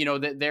 like,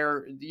 that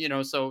they're,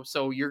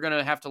 so you're going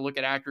to have to look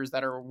at actors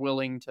that are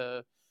willing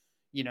to,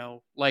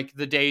 like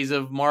the days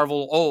of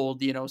Marvel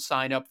old,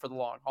 sign up for the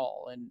long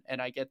haul.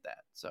 And I get that.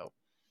 So.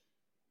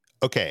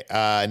 Okay.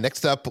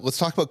 Next up, let's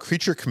talk about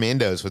Creature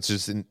Commandos, which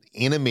is an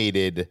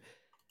animated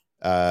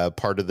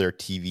part of their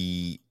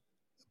TV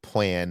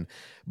plan.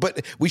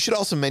 But we should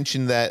also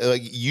mention that,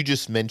 like you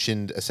just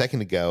mentioned a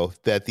second ago,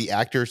 that the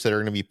actors that are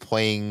going to be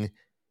playing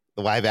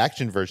the live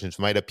action versions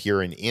might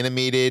appear in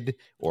animated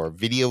or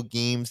video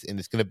games, and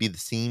it's going to be the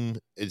same.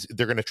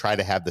 They're going to try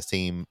to have the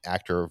same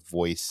actor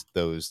voice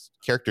those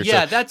characters.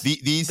 Yeah, so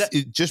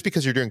just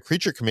because you're doing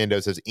Creature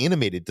Commandos as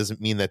animated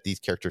doesn't mean that these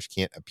characters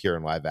can't appear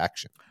in live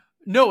action.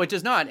 No, it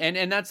does not.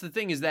 And that's the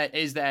thing is that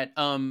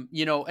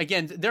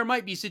again, there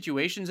might be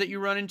situations that you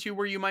run into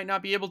where you might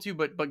not be able to,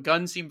 but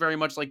Gunn seemed very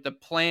much like the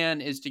plan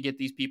is to get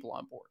these people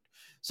on board.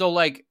 So,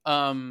 like,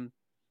 that's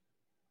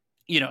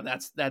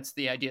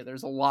the idea.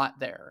 There's a lot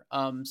there.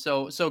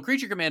 So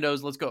Creature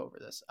Commandos, let's go over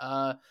this.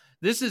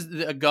 This is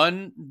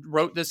Gunn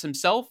wrote this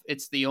himself.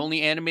 It's the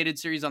only animated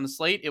series on the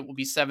slate. It will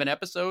be 7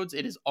 episodes.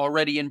 It is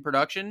already in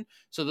production.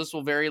 So this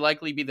will very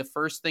likely be the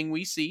first thing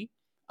we see.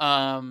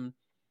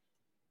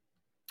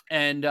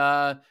 And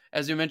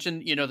as we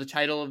mentioned, the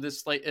title of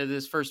this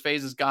this first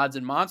phase is Gods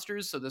and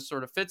Monsters, so this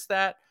sort of fits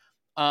that.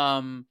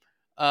 And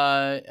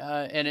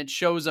it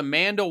shows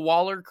Amanda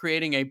Waller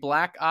creating a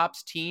Black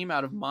Ops team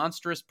out of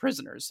monstrous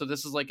prisoners. So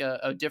this is like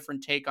a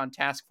different take on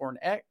Task Force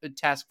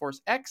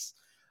X.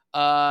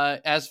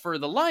 As for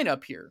the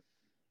lineup here,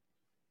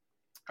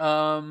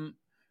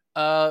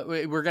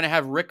 we're going to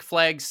have Rick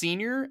Flag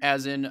Sr.,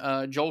 as in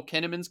Joel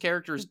Kinnaman's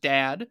character's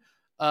dad,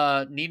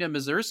 Nina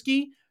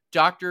Mazursky,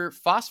 Dr.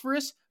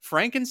 Phosphorus,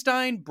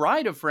 Frankenstein,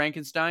 Bride of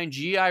Frankenstein,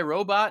 G.I.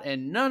 Robot,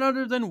 and none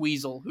other than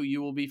Weasel, who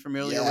you will be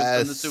familiar with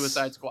from the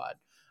Suicide Squad.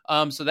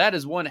 So that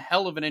is one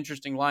hell of an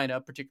interesting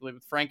lineup, particularly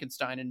with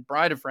Frankenstein and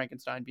Bride of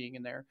Frankenstein being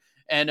in there.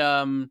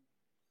 And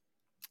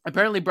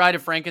apparently Bride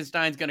of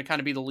Frankenstein is going to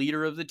kind of be the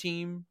leader of the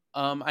team,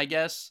 I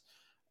guess.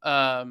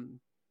 Gunn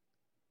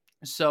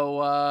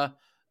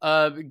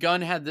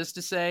had this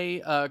to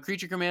say: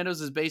 Creature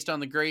Commandos is based on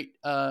the great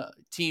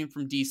team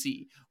from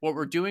DC. What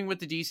we're doing with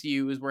the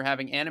DCU is we're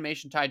having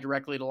animation tied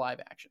directly to live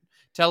action.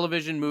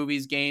 Television,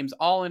 movies, games,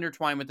 all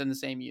intertwined within the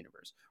same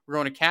universe. We're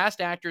going to cast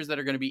actors that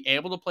are going to be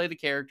able to play the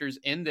characters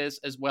in this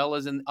as well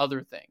as in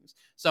other things,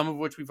 some of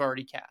which we've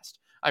already cast.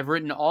 I've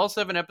written all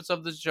 7 episodes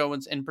of the show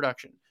in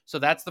production. So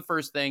that's the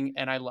first thing,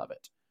 and I love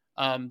it.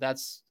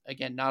 That's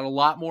again not a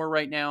lot more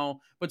right now.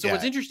 But so Yeah.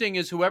 what's interesting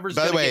is whoever's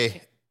By the going to way,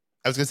 get.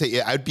 I was gonna say,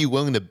 yeah, I'd be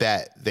willing to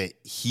bet that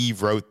he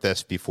wrote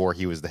this before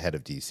he was the head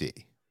of DC.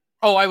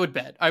 Oh, I would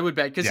bet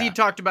because he Yeah.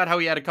 talked about how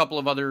he had a couple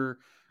of other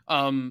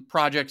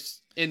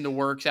projects in the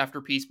works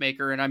after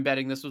Peacemaker, and I'm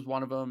betting this was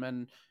one of them.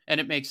 And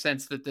it makes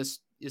sense that this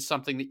is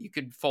something that you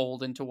could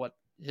fold into what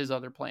his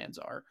other plans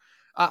are.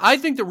 I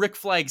think the Rick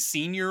Flag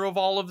Sr. of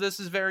all of this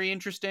is very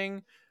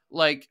interesting.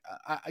 Like,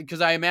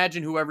 because I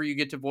imagine whoever you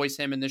get to voice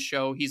him in this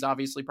show, he's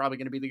obviously probably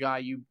going to be the guy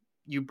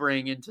you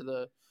bring into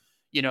the,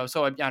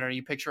 so I don't know,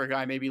 you picture a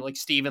guy maybe like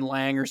Stephen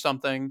Lang or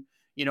something,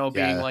 being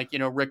Yeah. like,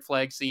 Rick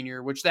Flag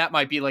Sr., which that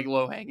might be like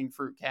low hanging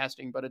fruit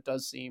casting, but it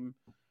does seem,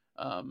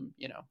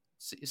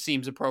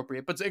 seems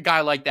appropriate. But a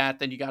guy like that,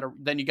 then you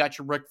got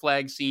your Rick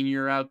Flag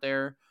Sr. out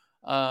there.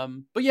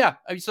 But yeah,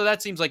 I mean, so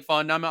that seems like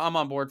fun. I'm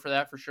on board for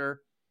that for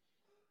sure.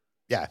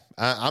 Yeah,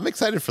 I'm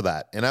excited for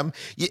that, and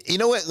you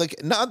know what,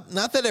 like not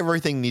that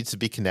everything needs to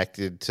be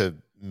connected to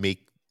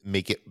make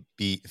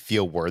it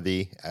feel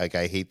worthy. Like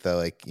I hate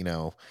the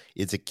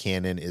is it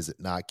canon, is it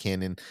not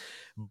canon,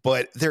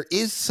 but there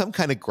is some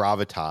kind of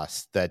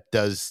gravitas that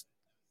does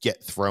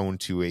get thrown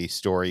to a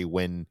story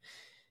when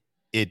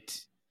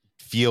it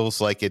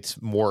feels like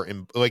it's more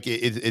like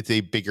it's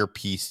a bigger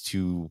piece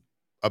to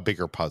a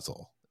bigger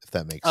puzzle, if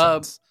that makes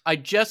sense. I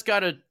just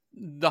got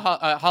the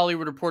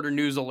Hollywood Reporter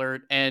news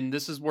alert, and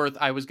this is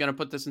I was going to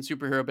put this in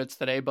Superhero Bits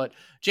today, but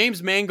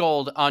James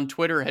Mangold on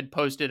Twitter had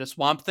posted a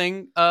Swamp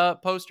Thing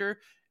poster,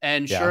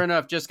 and sure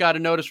enough, just got a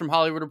notice from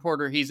Hollywood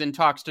Reporter he's in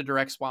talks to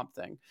direct Swamp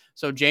Thing.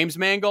 So James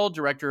Mangold,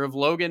 director of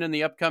Logan and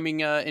the upcoming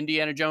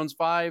Indiana Jones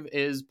 5,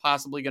 is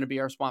possibly going to be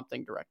our Swamp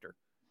Thing director.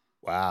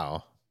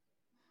 Wow.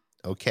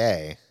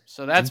 Okay.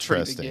 So that's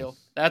pretty big deal.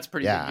 That's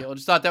pretty big deal. I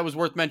just thought that was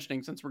worth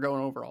mentioning since we're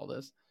going over all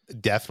this.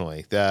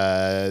 Definitely.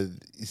 And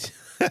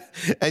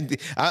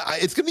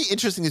it's going to be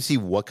interesting to see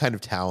what kind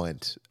of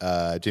talent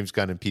James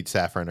Gunn and Pete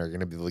Safran are going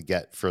to be able to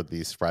get for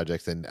these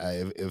projects. And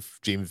if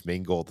James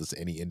Mangold is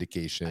any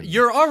indication.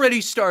 You're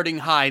already starting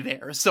high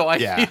there. So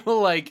I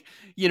feel like,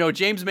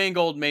 James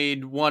Mangold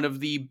made one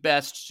of the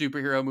best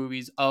superhero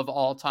movies of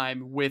all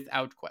time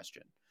without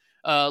question.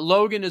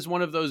 Logan is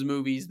one of those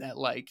movies that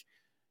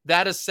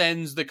that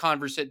ascends the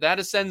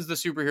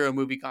superhero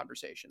movie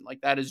conversation. Like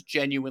that is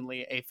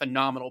genuinely a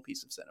phenomenal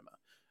piece of cinema.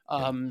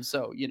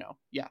 So,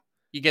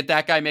 you get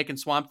that guy making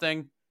Swamp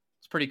Thing.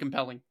 It's pretty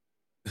compelling.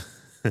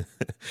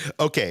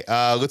 Okay.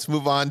 Let's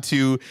move on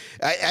to,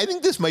 I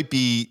think this might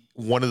be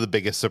one of the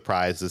biggest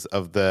surprises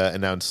of the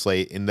announced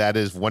slate. And that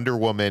is Wonder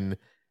Woman,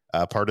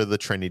 part of the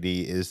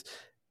Trinity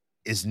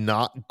is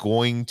not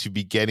going to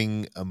be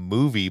getting a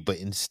movie, but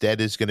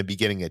instead is going to be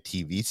getting a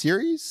TV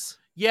series.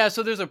 Yeah,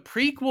 so there's a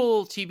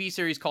prequel TV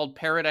series called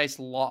Paradise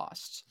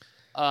Lost,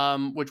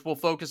 which will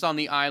focus on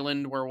the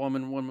island where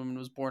woman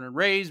was born and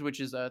raised,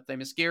 which is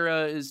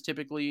Themyscira is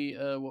typically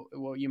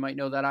what you might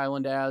know that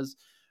island as.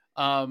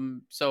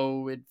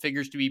 So it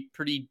figures to be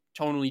pretty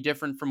tonally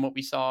different from what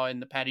we saw in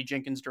the Patty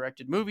Jenkins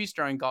directed movie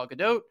starring Gal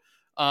Gadot.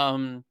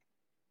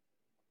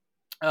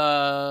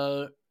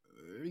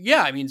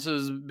 Yeah, I mean, so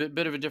it's a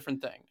bit of a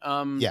different thing.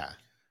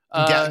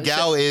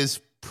 Gal is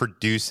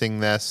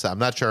producing this. I'm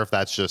not sure if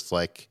that's just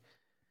like,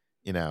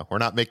 we're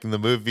not making the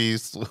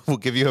movies. We'll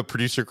give you a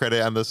producer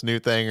credit on this new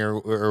thing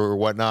or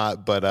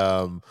whatnot.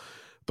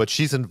 But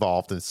she's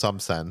involved in some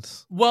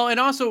sense. Well, and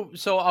also,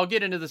 so I'll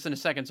get into this in a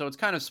second. So it's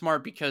kind of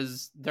smart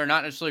because they're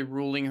not necessarily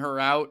ruling her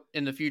out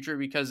in the future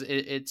because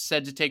it's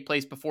said to take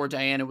place before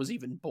Diana was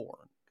even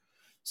born.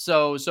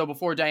 So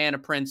before Diana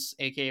Prince,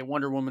 aka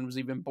Wonder Woman, was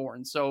even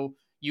born. So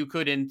you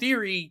could, in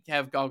theory,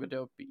 have Gal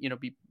Gadot,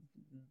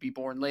 be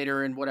born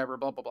later and whatever,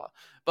 blah, blah, blah.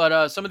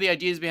 But some of the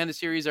ideas behind the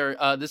series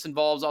are this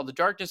involves all the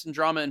darkness and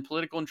drama and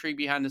political intrigue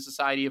behind the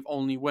society of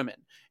only women.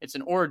 It's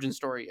an origin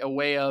story, a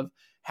way of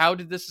how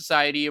did the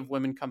society of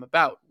women come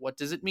about? What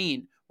does it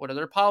mean? What are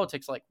their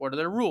politics like? What are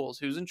their rules?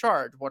 Who's in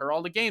charge? What are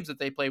all the games that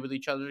they play with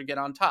each other to get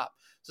on top?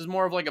 This is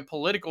more of like a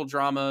political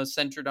drama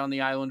centered on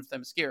the island of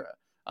Themyscira.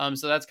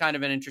 So that's kind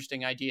of an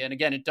interesting idea. And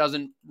again, it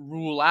doesn't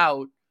rule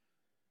out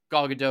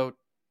Gal Gadot,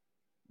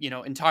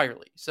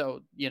 entirely.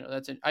 So,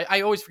 that's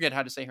I always forget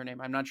how to say her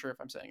name. I'm not sure if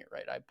I'm saying it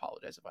right. I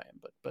apologize if I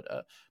am, but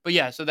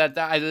yeah, so that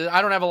I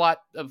don't have a lot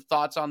of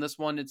thoughts on this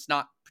one. It's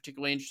not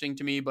particularly interesting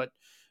to me, but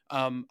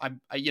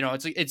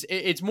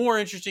it's more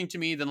interesting to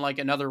me than like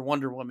another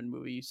Wonder Woman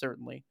movie,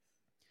 certainly.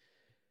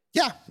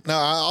 Yeah, no,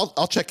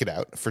 I'll check it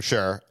out for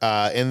sure.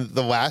 And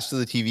the last of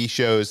the TV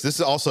shows, this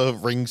also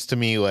rings to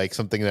me like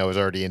something that was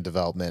already in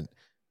development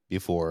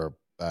before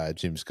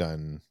James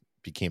Gunn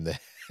became the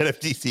head of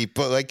DC.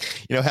 But like,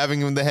 having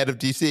him the head of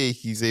DC,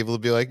 he's able to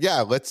be like,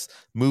 yeah, let's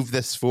move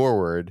this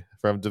forward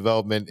from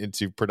development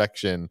into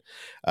production.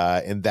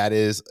 And that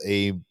is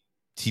a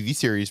TV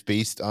series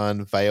based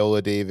on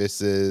Viola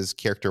Davis's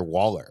character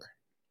Waller.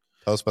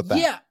 Tell us about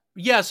that.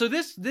 Yeah. So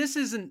this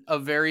isn't a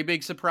very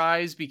big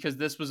surprise because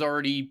this was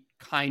already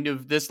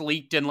this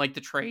leaked in like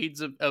the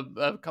trades of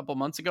a couple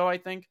months ago, I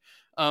think.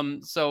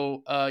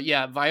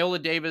 Viola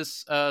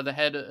Davis, the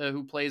head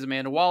who plays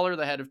Amanda Waller,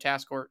 the head of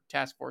Task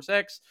Force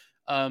X,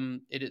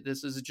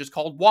 This is just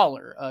called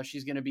Waller.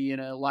 She's going to be in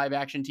a live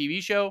action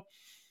TV show.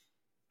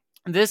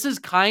 This is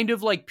kind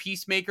of like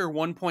Peacemaker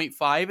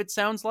 1.5, it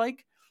sounds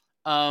like.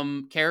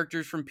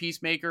 Characters from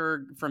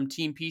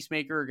Team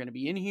Peacemaker are going to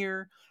be in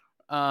here.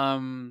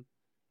 I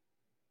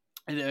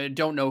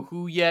don't know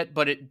who yet,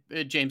 but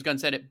James Gunn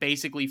said it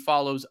basically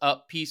follows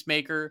up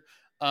Peacemaker.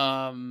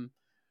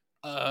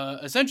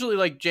 Essentially,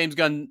 like James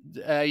Gunn,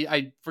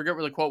 I forget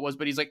what the quote was,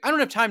 but he's like, I don't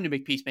have time to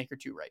make Peacemaker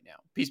 2 right now.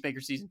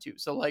 Peacemaker season 2.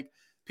 So like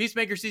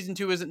Peacemaker season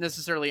 2 isn't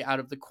necessarily out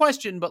of the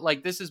question, but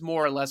like this is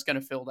more or less going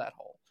to fill that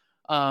hole.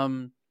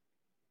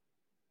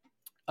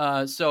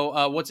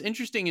 So what's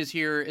interesting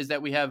is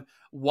that we have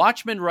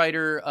Watchmen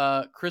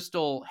writer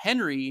Crystal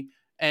Henry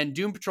and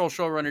Doom Patrol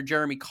showrunner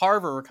Jeremy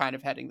Carver are kind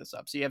of heading this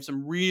up. So you have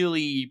some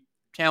really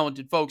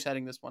talented folks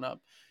heading this one up.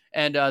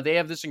 And they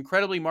have this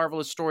incredibly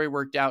marvelous story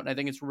worked out, and I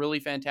think it's really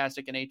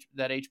fantastic and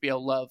that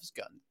HBO loves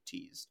Gunn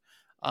teased.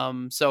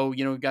 So,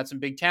 we've got some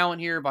big talent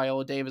here.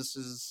 Viola Davis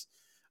is,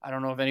 I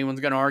don't know if anyone's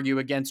going to argue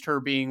against her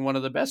being one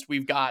of the best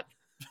we've got.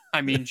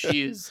 I mean,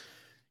 she is...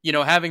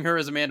 having her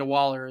as Amanda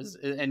Waller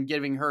and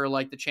giving her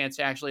like the chance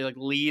to actually like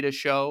lead a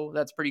show,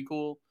 that's pretty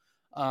cool.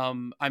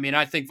 I mean,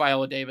 I think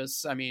Viola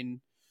Davis, I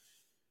mean,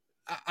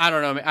 I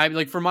don't know. I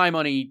like, for my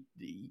money,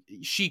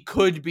 she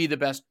could be the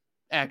best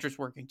actress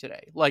working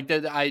today. Like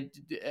I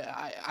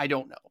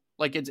don't know.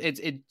 Like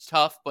it's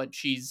tough, but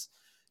she's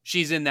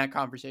in that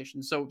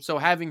conversation. So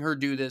having her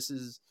do this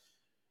is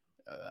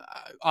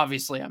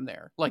obviously I'm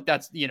there. Like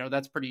that's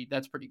pretty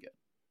good.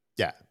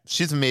 Yeah,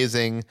 she's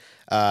amazing.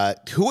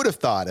 Who would have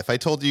thought, if I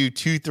told you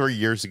 2-3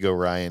 years ago,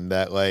 Ryan,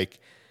 that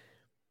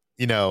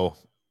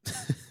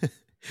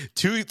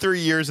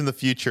 2-3 years in the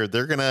future,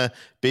 they're going to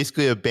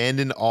basically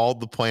abandon all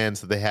the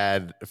plans that they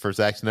had for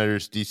Zack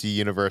Snyder's DC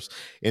universe,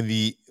 and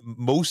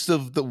most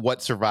of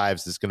what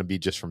survives is going to be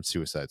just from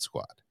Suicide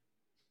Squad.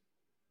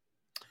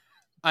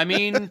 I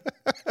mean,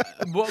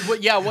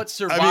 what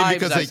survives? I mean,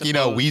 because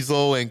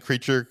Weasel and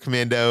Creature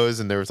Commandos,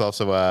 and there was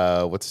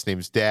also what's his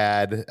name's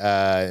dad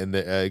in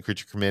the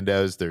Creature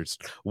Commandos. There's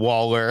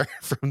Waller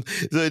from.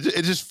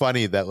 It's just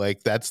funny that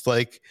that's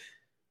I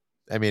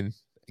mean,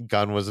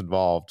 Gunn was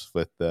involved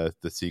with the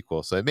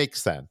sequel, so it makes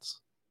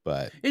sense.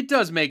 But it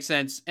does make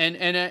sense, and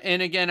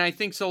again, I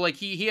think so. Like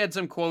he had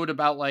some quote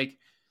about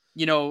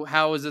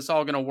how is this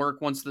all going to work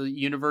once the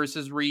universe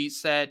is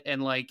reset,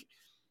 and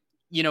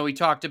he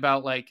talked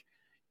about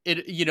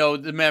it,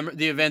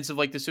 the events of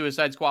the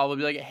Suicide Squad will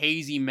be like a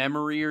hazy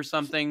memory or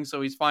something.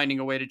 So he's finding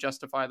a way to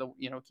justify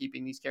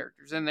keeping these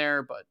characters in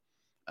there. But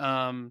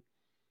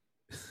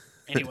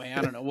anyway,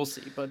 I don't know. We'll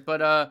see.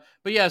 But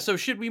yeah. So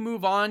should we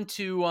move on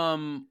to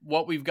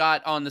what we've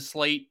got on the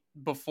slate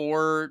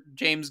before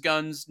James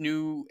Gunn's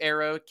new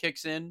era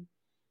kicks in?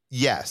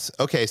 Yes.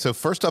 Okay. So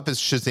first up is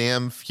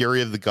Shazam: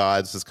 Fury of the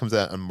Gods. This comes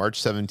out on March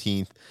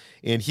 17th,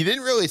 and he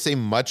didn't really say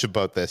much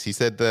about this. He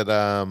said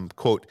that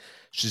quote,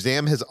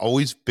 Shazam has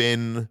always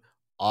been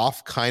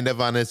off kind of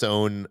on his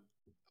own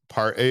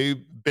part,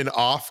 been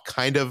off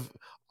kind of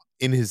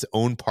in his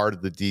own part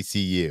of the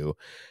DCU.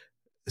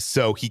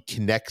 So he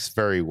connects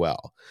very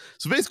well.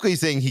 So basically he's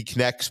saying he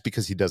connects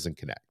because he doesn't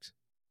connect.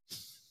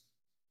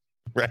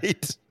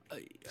 Right?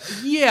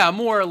 Yeah,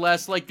 more or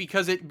less,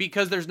 because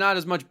there's not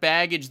as much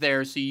baggage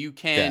there, so you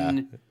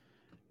can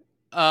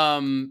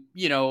sort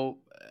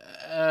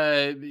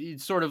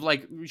of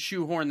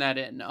shoehorn that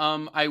in.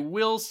 I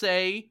will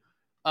say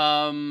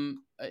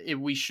if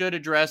we should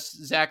address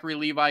Zachary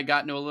Levi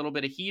got into a little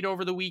bit of heat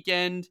over the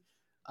weekend,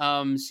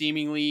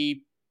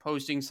 seemingly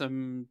posting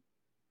some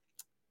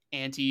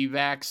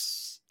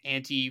anti-vax,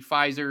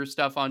 anti-Pfizer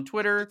stuff on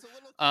Twitter.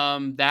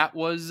 That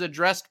was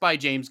addressed by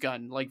James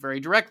Gunn, very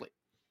directly.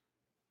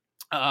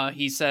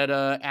 He said,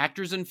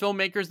 actors and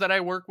filmmakers that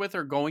I work with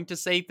are going to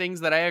say things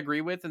that I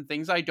agree with and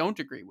things I don't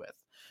agree with.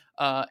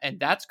 And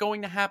that's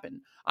going to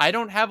happen. I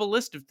don't have a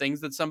list of things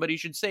that somebody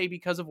should say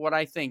because of what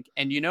I think.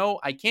 And,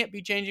 I can't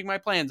be changing my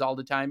plans all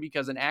the time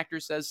because an actor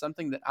says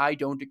something that I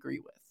don't agree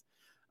with.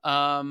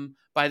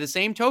 By the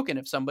same token,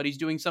 if somebody's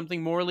doing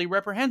something morally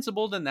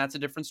reprehensible, then that's a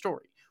different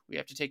story. We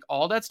have to take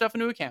all that stuff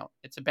into account.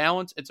 It's a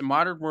balance, it's a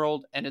modern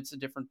world, and it's a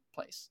different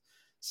place.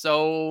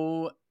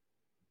 So,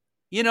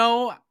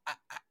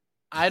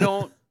 I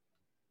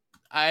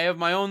have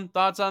my own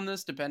thoughts on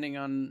this depending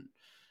on,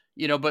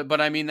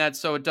 but I mean, that's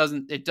so it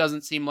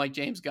doesn't seem like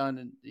James Gunn,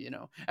 and,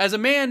 as a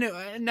man,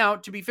 now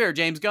to be fair,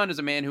 James Gunn is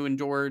a man who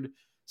endured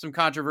some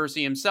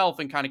controversy himself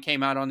and kind of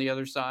came out on the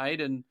other side.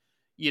 And,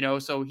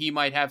 so he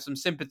might have some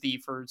sympathy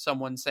for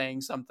someone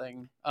saying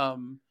something.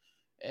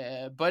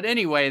 But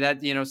anyway,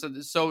 that,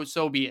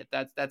 so be it.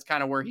 That's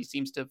kind of where he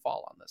seems to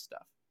fall on this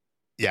stuff.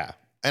 Yeah.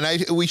 And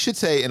we should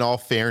say in all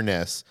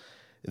fairness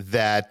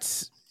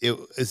that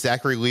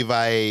Zachary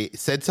Levi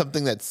said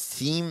something that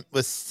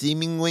was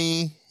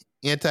seemingly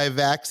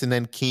anti-vax and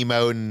then came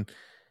out and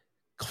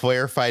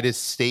clarified his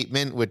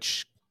statement,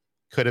 which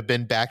could have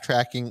been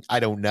backtracking. I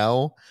don't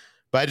know.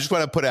 But I just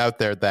want to put out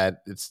there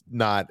that it's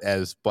not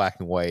as black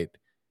and white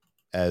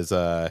as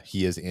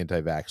he is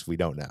anti-vax. We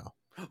don't know.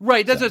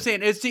 Right, that's So, what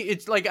I'm saying.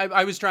 It's like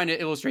I was trying to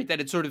illustrate that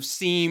it sort of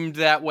seemed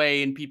that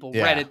way and people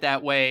read yeah, it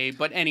that way.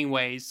 But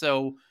anyway,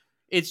 so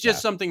it's just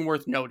yeah, something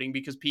worth noting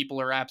because people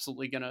are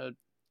absolutely gonna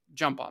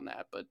jump on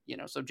that. But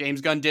so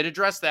James Gunn did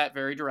address that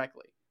very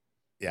directly.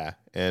 yeah.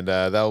 And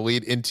that'll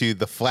lead into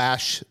The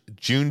Flash,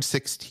 June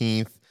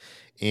 16th.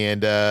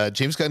 And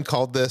James Gunn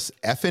called this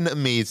effing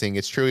amazing.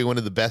 It's truly one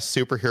of the best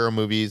superhero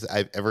movies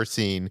I've ever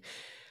seen.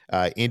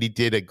 Andy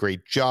did a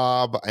great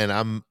job, and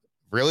I'm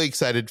really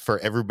excited for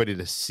everybody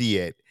to see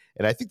it.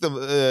 And I think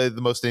the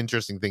most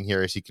interesting thing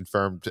here is he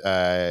confirmed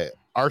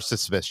our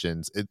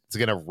suspicions. It's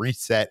going to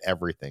reset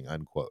everything,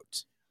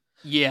 unquote.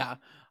 Yeah.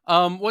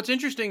 What's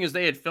interesting is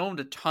they had filmed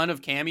a ton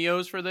of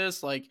cameos for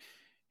this. Like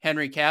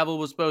Henry Cavill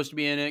was supposed to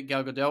be in it.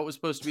 Gal Gadot was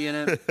supposed to be in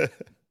it.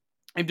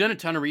 I've done a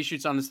ton of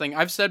reshoots on this thing.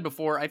 I've said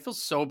before, I feel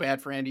so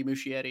bad for Andy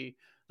Muschietti,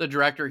 the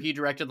director. He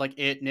directed like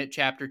It and It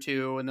Chapter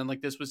 2, and then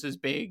like this was his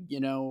big,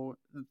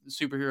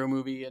 superhero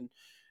movie, and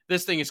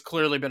this thing has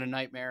clearly been a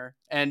nightmare.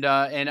 And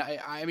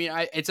I mean,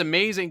 it's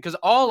amazing because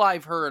all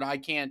I've heard, I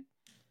can't.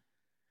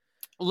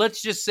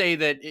 Let's just say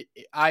that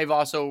I've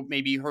also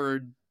maybe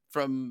heard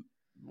from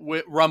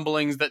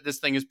rumblings that this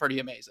thing is pretty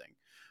amazing.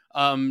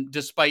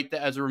 Despite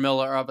the Ezra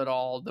Miller of it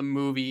all, the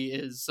movie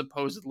is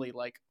supposedly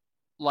like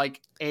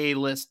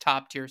A-list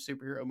top tier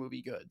superhero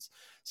movie goods.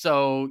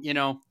 So,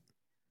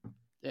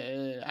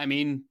 I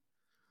mean,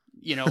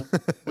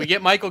 we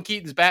get Michael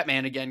Keaton's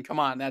Batman again. Come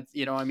on. That's,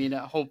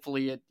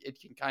 hopefully it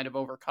can kind of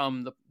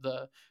overcome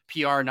the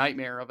PR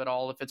nightmare of it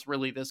all if it's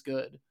really this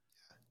good.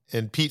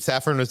 And Pete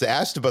Safran was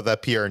asked about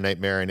that PR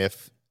nightmare and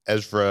if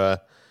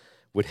Ezra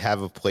would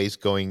have a place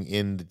going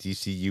in the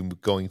DCU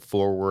going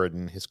forward.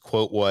 And his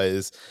quote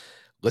was,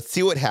 "Let's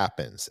see what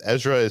happens.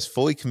 Ezra is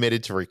fully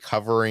committed to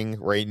recovering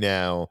right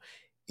now.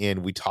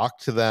 And we talk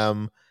to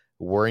them.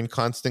 We're in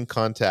constant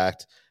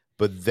contact.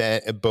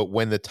 But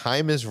when the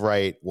time is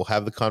right, we'll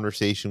have the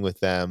conversation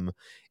with them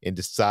and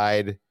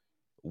decide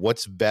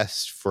what's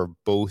best for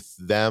both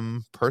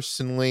them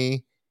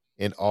personally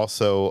and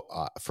also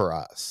for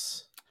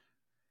us."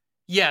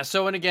 Yeah.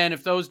 So, and again,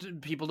 if those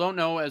people don't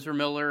know, Ezra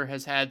Miller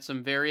has had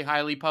some very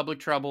highly public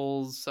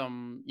troubles,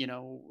 some,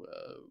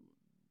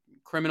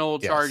 criminal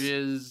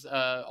charges,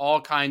 all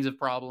kinds of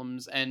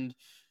problems. And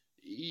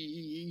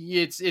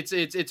it's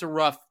a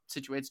rough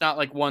situation. It's not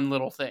like one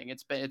little thing.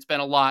 It's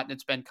been a lot and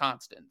it's been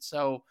constant.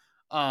 So,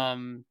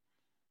 and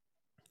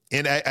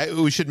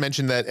we should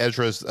mention that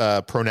Ezra's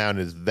pronoun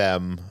is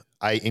them.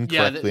 I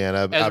incorrectly on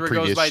a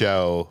previous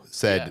show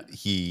said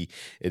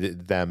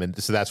them,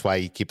 and so that's why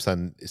he keeps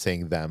on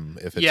saying them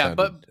if it's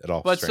at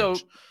all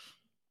strange.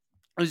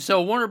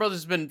 So Warner Brothers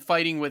has been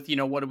fighting with,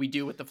 what do we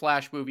do with the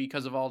Flash movie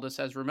because of all this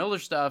Ezra Miller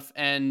stuff,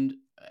 and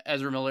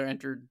Ezra Miller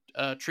entered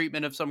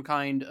treatment of some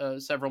kind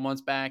several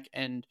months back,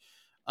 and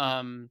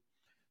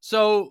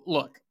so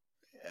look,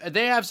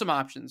 they have some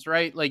options,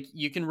 right? Like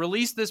you can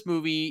release this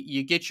movie,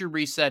 you get your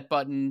reset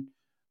button,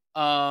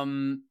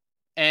 and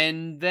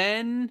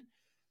then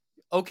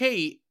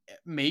okay,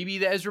 maybe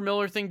the Ezra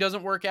Miller thing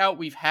doesn't work out.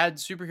 We've had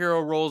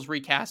superhero roles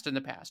recast in the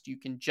past. You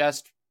can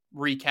just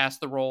recast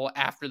the role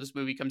after this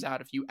movie comes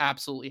out if you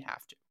absolutely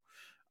have to.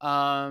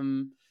 I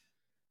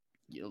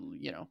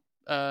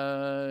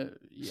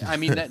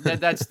mean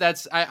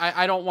that's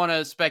I don't want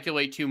to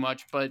speculate too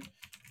much, but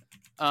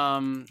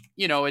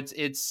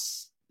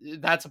it's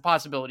that's a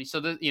possibility.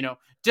 So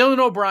Dylan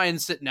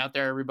O'Brien's sitting out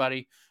there,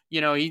 everybody.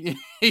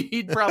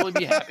 He'd probably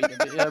be happy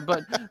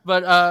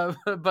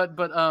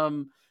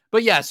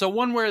but yeah, so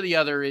one way or the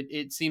other,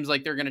 it seems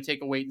like they're going to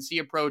take a wait and see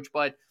approach.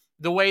 But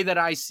the way that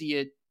I see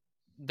it,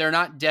 they're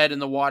not dead in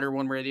the water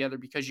one way or the other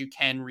because you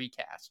can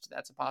recast.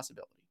 That's a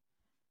possibility.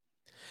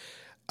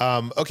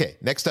 Okay,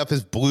 next up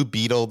is Blue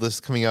Beetle. This is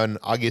coming out on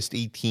August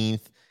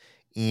 18th.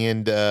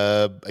 And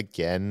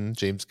again,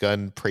 James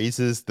Gunn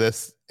praises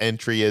this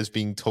entry as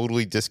being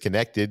totally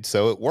disconnected,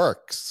 so it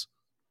works.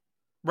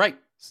 Right.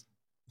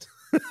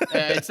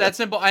 It's that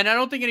simple. And I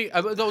don't think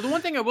the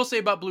one thing I will say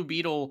about Blue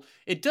Beetle,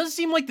 it does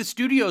seem like the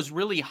studio's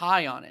really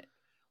high on it.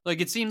 Like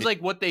it seems like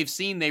what they've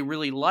seen, they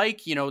really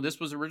like. This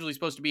was originally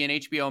supposed to be an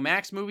HBO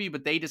Max movie,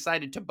 but they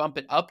decided to bump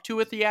it up to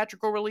a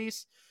theatrical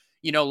release.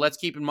 Let's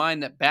keep in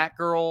mind that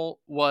Batgirl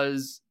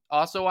was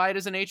also eyed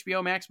as an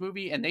HBO Max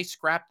movie, and they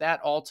scrapped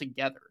that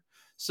altogether.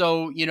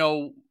 So,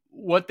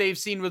 what they've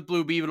seen with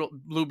Blue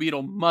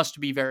Beetle must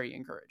be very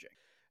encouraging.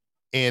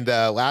 And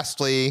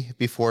lastly,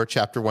 before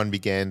Chapter 1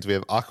 begins, we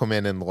have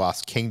Aquaman and the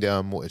Lost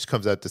Kingdom, which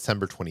comes out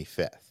December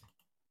 25th.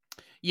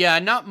 Yeah,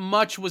 not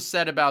much was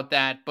said about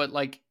that, but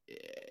I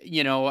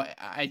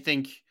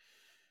think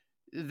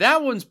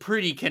that one's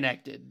pretty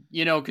connected,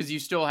 because you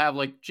still have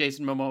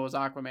Jason Momoa's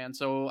Aquaman.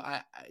 So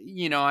I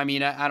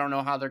don't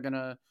know how they're going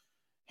to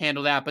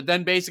handle that, but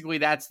then basically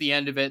that's the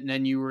end of it. And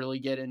then you really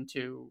get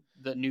into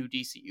the new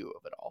DCU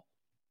of it all.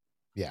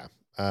 Yeah.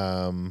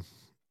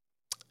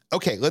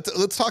 Okay,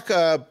 let's talk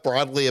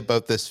broadly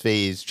about this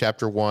phase,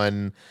 Chapter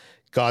 1,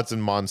 Gods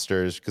and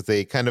Monsters, because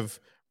they kind of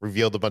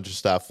revealed a bunch of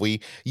stuff.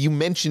 You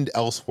mentioned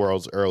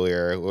Elseworlds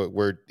earlier,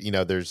 where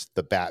there's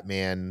the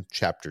Batman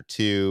Chapter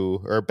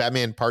 2 or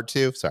Batman Part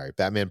 2. Sorry,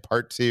 Batman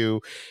Part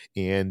 2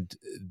 and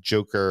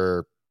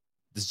Joker.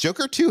 Does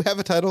Joker 2 have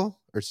a title,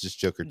 or is it just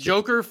Joker 2?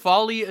 Joker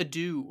Folly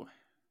Adieu.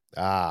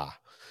 Ah,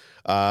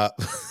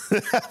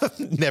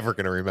 never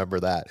gonna remember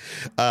that.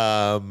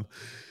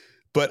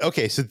 But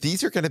okay, so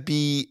these are gonna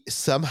be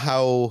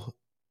somehow.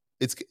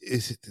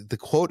 The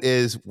quote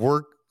is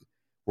we're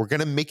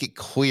gonna make it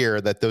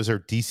clear that those are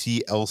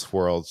DC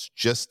Elseworlds,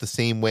 just the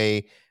same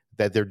way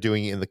that they're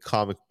doing it in the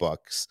comic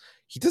books.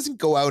 He doesn't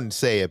go out and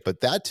say it,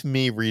 but that to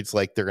me reads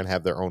like they're gonna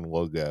have their own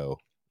logo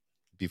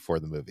before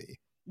the movie.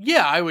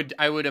 Yeah,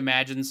 I would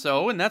imagine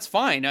so, and that's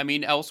fine. I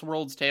mean,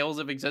 Elseworlds tales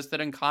have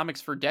existed in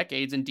comics for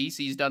decades, and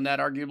DC's done that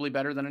arguably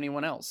better than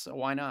anyone else, so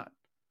why not?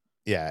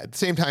 Yeah, at the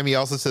same time, he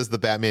also says the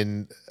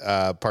Batman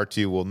Part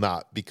 2 will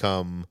not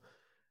become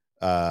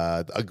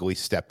the ugly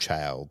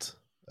stepchild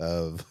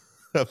of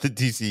the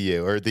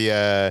DCU, or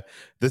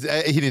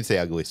he didn't say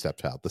ugly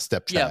stepchild, the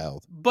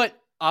stepchild. Yeah, but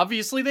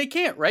obviously they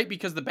can't, right?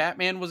 Because the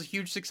Batman was a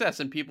huge success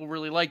and people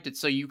really liked it.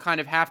 So you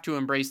kind of have to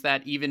embrace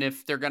that, even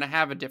if they're going to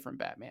have a different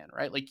Batman,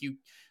 right? Like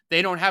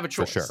they don't have a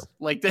choice. For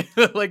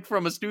sure. Like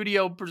from a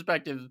studio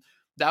perspective,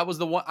 that was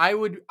the one. I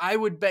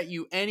would bet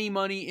you any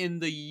money in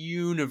the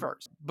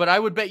universe, but I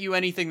would bet you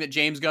anything that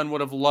James Gunn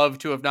would have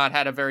loved to have not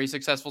had a very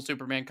successful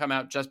Superman come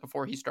out just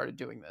before he started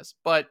doing this.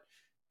 But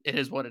it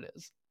is what it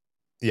is.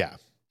 Yeah.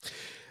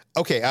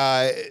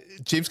 Okay.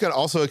 James Gunn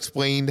also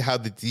explained how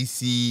the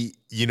DC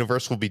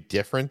universe will be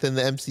different than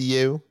the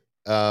MCU.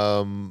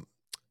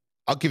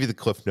 I'll give you the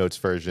Cliff Notes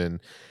version.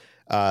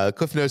 The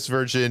Cliff Notes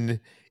version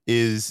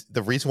is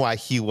the reason why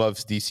he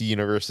loves DC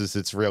universe is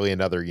it's really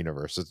another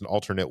universe. It's an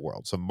alternate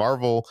world. So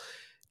Marvel,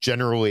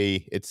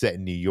 generally, it's set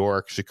in New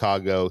York,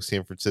 Chicago,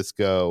 San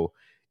Francisco.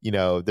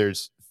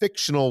 There's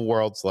fictional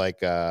worlds like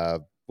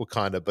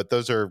Wakanda, but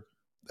those are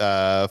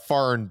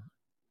far and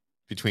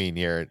between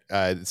here.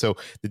 So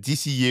the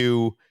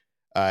DCU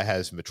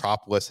has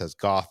Metropolis, has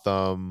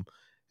Gotham,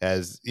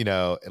 has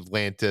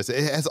Atlantis.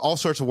 It has all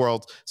sorts of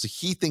worlds. So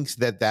he thinks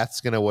that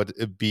that's going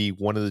to be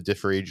one of the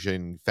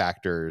differentiating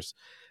factors.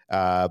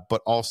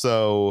 But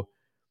also,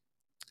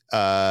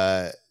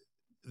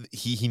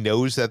 he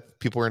knows that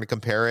people are going to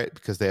compare it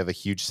because they have a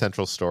huge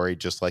central story,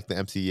 just like the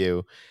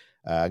MCU.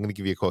 I'm going to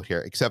give you a quote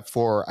here. Except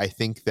for, I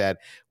think that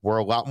we're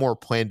a lot more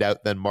planned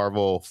out than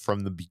Marvel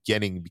from the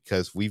beginning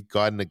because we've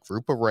gotten a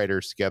group of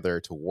writers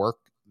together to work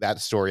that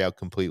story out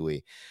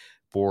completely.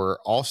 But we're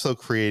also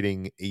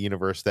creating a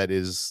universe that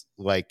is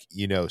like,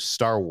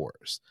 Star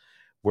Wars,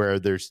 where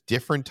there's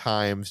different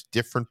times,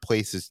 different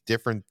places,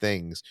 different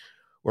things,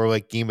 or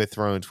like Game of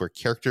Thrones, where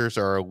characters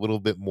are a little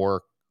bit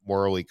more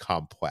morally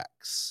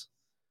complex.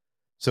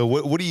 So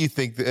what do you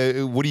think?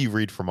 What do you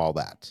read from all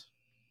that?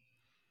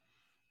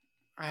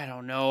 I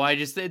don't know. I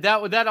just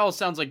that all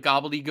sounds like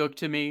gobbledygook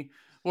to me.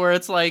 Where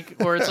it's like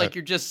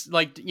you're just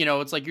like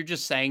it's like you're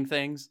just saying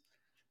things.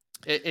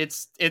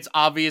 It's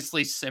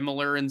obviously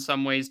similar in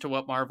some ways to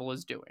what Marvel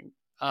is doing.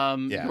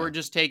 You're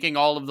just taking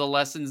all of the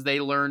lessons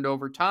they learned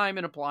over time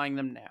and applying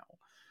them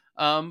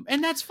now,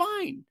 and that's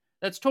fine.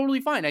 That's totally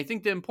fine. I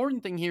think the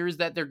important thing here is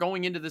that they're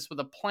going into this with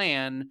a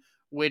plan,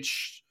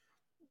 which,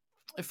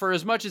 for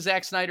as much as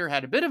Zack Snyder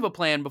had a bit of a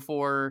plan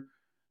before.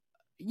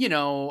 I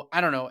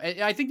don't know.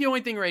 I think the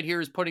only thing right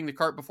here is putting the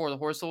cart before the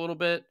horse a little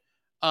bit.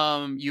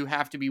 You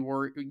have to be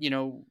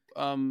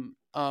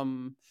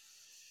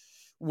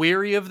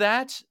weary of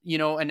that,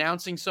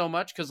 announcing so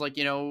much because,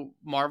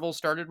 Marvel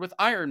started with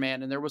Iron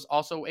Man and there was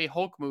also a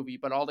Hulk movie,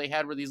 but all they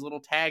had were these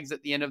little tags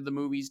at the end of the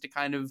movies to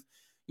kind of,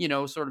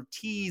 sort of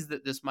tease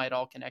that this might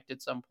all connect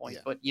at some point.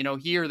 Yeah. But,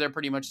 here they're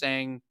pretty much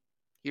saying,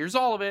 here's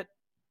all of it.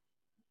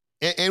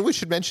 And we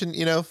should mention,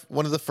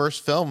 one of the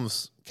first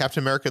films,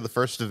 Captain America, the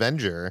First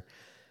Avenger,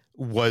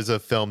 was a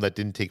film that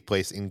didn't take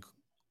place in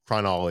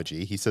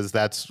chronology. He says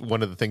that's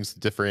one of the things that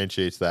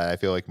differentiates that. I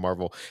feel like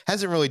Marvel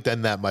hasn't really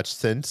done that much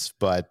since,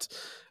 but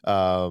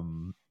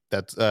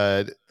that's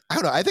I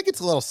don't know. I think it's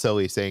a little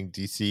silly saying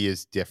DC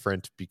is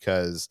different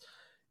because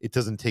it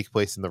doesn't take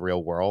place in the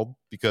real world,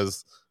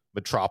 because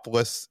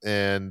Metropolis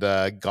and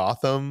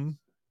Gotham,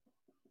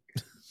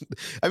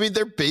 I mean,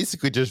 they're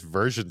basically just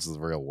versions of the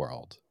real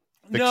world.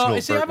 No,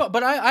 see,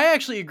 but I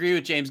actually agree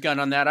with James Gunn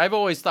on that. I've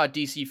always thought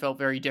DC felt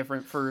very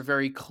different for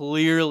very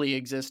clearly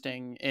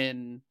existing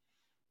in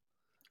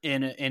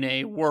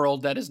a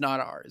world that is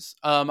not ours.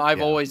 I've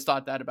always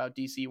thought that about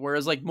DC.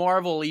 Whereas like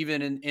Marvel,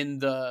 even in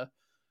the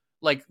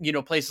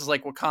places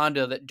like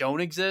Wakanda that don't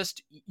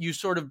exist, you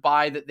sort of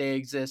buy that they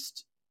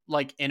exist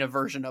like in a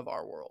version of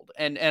our world.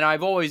 And I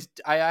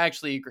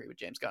actually agree with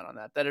James Gunn on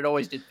that it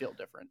always did feel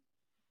different.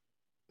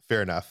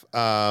 Fair enough.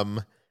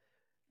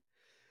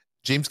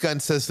 James Gunn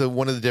says that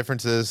one of the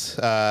differences,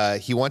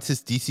 he wants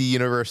his DC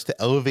universe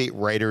to elevate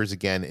writers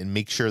again and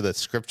make sure that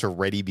scripts are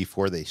ready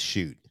before they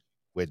shoot,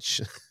 which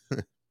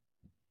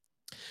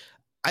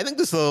I think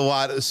this is a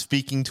lot of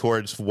speaking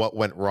towards what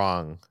went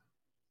wrong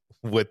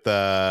with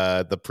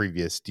the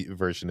previous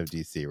version of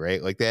DC,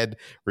 right? Like they had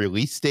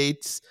release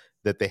dates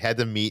that they had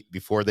to meet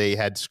before they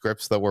had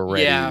scripts that were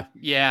ready.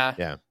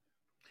 Yeah.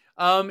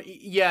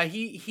 Yeah,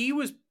 he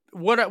was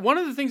one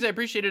of the things I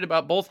appreciated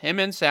about both him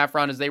and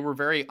Safran is they were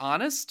very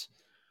honest.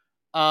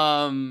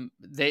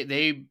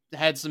 They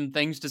had some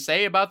things to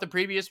say about the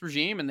previous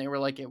regime, and they were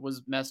like, it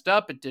was messed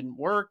up, it didn't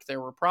work,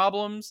 there were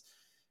problems.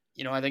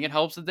 I think it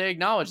helps that they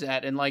acknowledge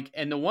that.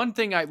 And the one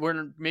thing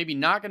we're maybe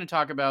not going to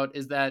talk about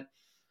is that,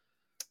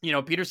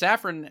 Peter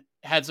Safran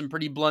had some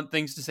pretty blunt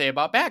things to say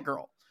about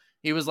Batgirl.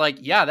 He was like,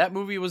 yeah, that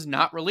movie was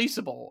not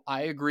releasable.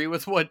 I agree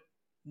with what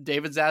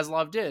David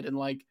Zaslav did. And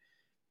like,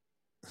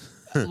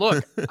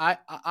 look,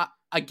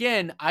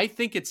 I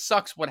think it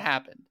sucks what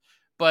happened,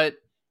 but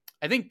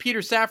I think Peter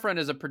Safran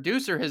as a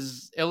producer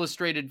has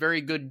illustrated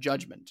very good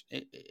judgment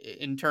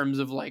in terms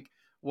of like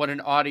what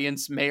an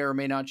audience may or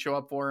may not show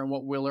up for and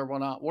what will or will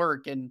not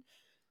work. And,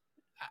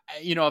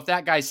 if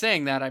that guy's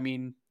saying that, I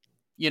mean,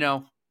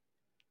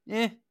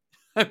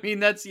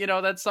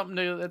 that's something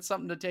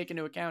to take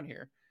into account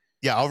here.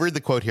 Yeah, I'll read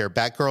the quote here.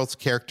 Batgirl's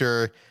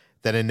character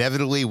that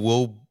inevitably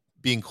will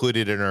be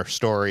included in our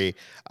story.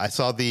 I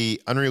saw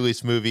the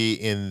unreleased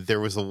movie, and there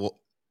was a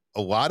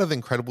lot of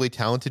incredibly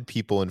talented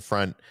people in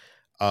front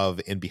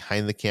of and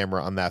behind the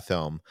camera on that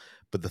film,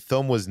 but the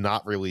film was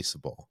not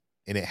releasable,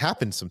 and it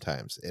happens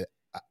sometimes.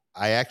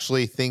 I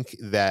actually think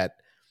that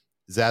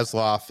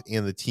Zaslav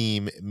and the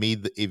team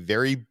made a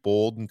very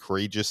bold and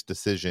courageous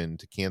decision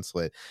to cancel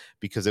it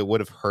because it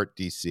would have hurt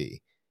DC.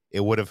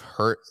 It would have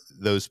hurt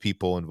those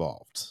people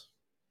involved.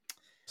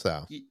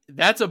 So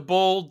that's a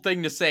bold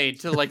thing to say,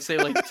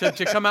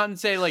 to come out and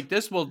say like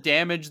this will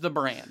damage the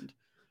brand.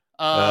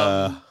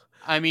 I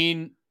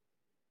mean,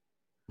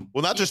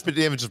 well, not just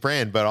damage the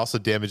brand, but also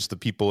damage the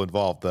people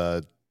involved,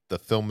 the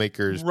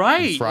filmmakers,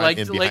 right, in front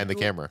and behind the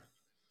camera.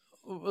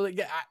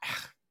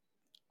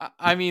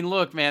 I mean,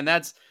 look, man,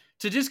 that's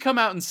to just come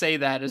out and say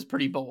that is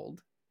pretty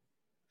bold.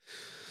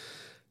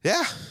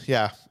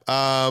 Yeah.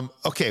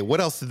 Okay,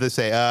 what else did they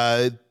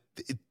say?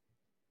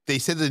 They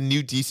said the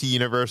new DC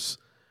universe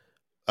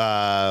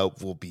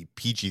will be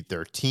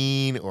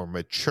PG-13 or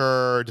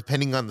mature,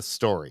 depending on the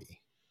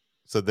story.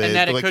 So and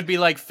that it could be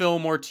like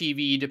film or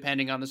TV,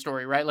 depending on the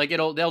story, right? Like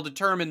they'll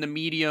determine the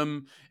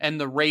medium and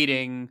the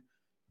rating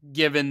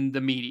given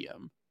the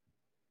medium.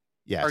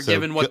 Yeah, or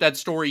given what that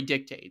story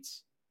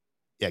dictates.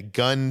 Yeah,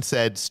 Gunn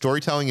said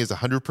storytelling is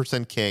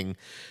 100% king.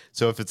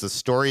 So if it's a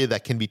story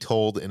that can be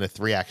told in a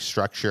 3-act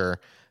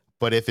structure,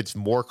 but if it's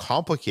more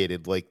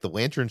complicated, like the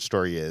Lantern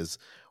story is,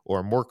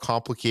 or more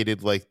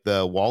complicated like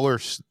the Waller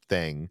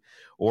thing,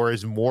 or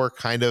is more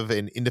kind of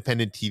an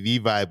independent TV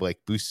vibe like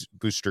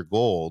Booster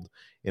Gold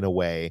in a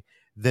way,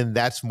 then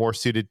that's more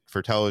suited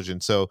for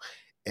television. So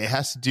it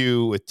has to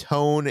do with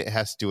tone. It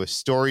has to do with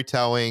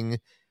storytelling.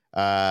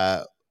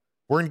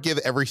 We're going to give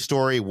every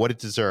story what it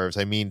deserves.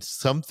 I mean,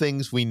 some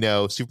things we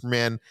know,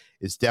 Superman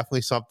is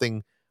definitely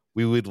something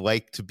we would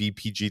like to be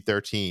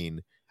PG-13.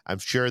 I'm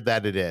sure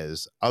that it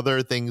is.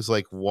 Other things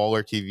like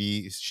Waller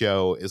TV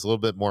show is a little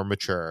bit more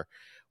mature.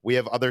 We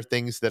have other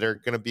things that are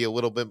going to be a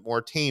little bit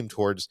more tame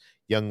towards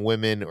young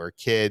women or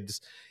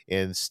kids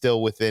and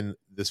still within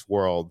this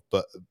world,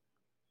 but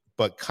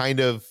kind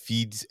of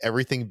feeds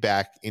everything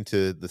back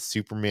into the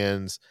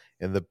Supermans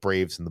and the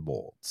Braves and the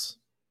Bolds.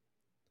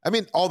 I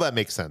mean, all that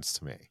makes sense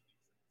to me.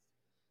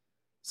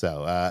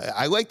 So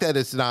I like that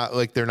it's not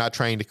like they're not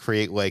trying to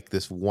create like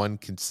this one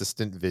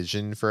consistent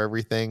vision for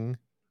everything,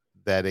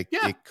 that it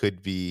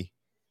could be.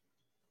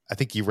 I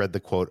think you read the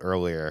quote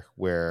earlier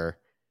where,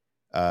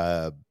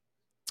 even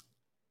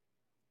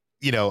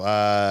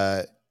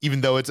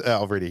though it's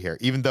I'll read it here,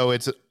 even though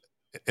it's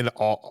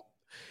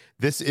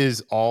this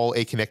is all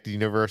a connected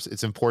universe,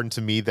 it's important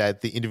to me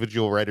that the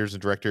individual writers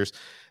and directors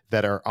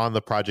that are on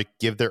the project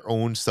give their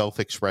own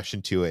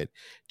self-expression to it,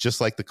 just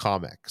like the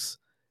comics.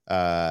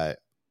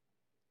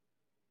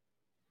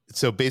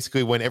 So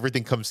basically when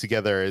everything comes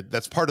together,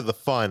 that's part of the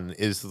fun,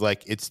 is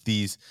like it's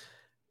these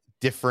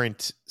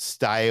different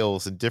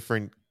styles and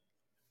different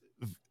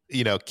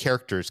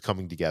characters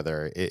coming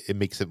together. It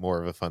makes it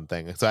more of a fun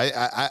thing. So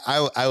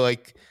I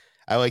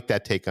like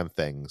that take on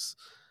things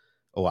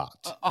a lot.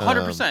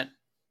 100%.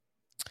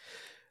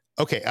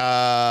 Okay,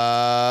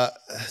 a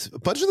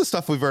bunch of the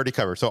stuff we've already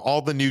covered. So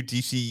all the new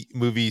DC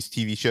movies,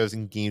 TV shows,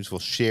 and games will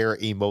share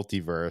a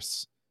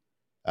multiverse.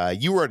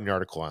 You wrote an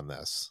article on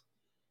this.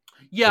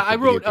 Yeah, I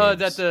wrote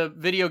that the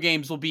video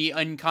games will be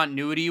in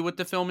continuity with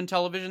the film and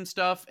television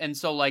stuff. And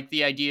so, like,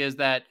 the idea is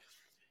that,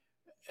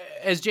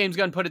 as James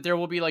Gunn put it, there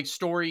will be, like,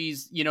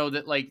 stories,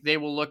 that, like, they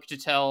will look to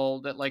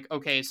tell that, like,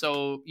 okay,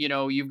 so,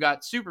 you've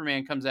got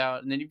Superman comes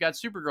out, and then you've got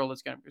Supergirl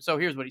that's going to... So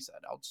here's what he said.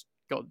 I'll just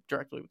go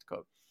directly with the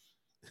quote.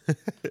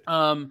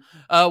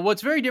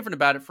 What's very different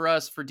about it for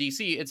us, for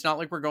DC, it's not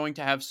like we're going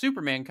to have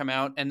Superman come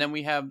out, and then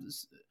we have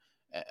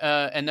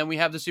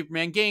the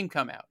Superman game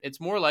come out.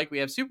 It's more like we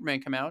have Superman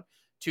come out,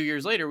 2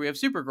 years later, we have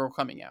Supergirl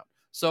coming out.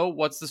 So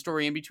what's the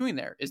story in between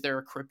there? Is there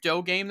a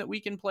crypto game that we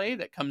can play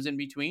that comes in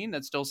between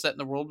that's still set in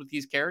the world with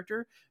these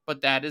characters?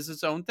 But that is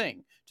its own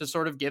thing to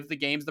sort of give the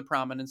games the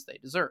prominence they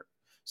deserve.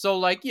 So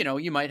like,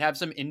 you might have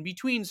some in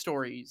between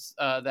stories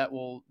that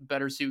will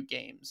better suit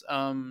games,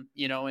 and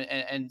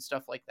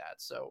stuff like that.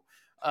 So,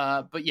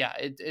 but yeah,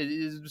 it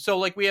is. So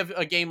like we have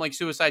a game like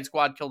Suicide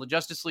Squad Kill the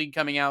Justice League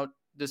coming out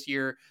this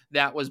year.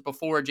 That was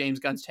before James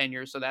Gunn's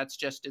tenure, so that's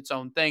just its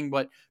own thing.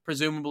 But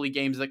presumably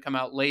games that come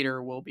out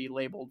later will be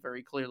labeled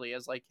very clearly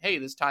as like, hey,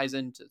 this ties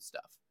into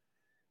stuff.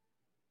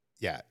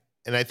 Yeah.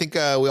 And I think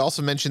we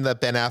also mentioned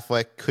that Ben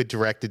Affleck could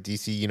direct a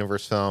DC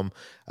Universe film.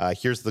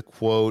 Here's the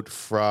quote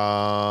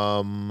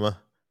from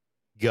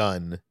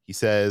Gunn. He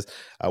says,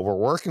 we're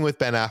working with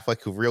Ben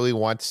Affleck, who really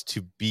wants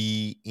to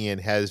be and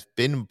has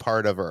been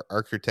part of our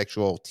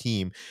architectural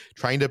team,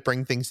 trying to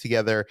bring things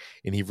together,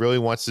 and he really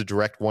wants to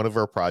direct one of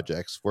our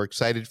projects. We're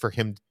excited for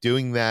him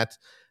doing that.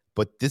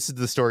 But this is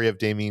the story of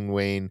Damian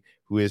Wayne,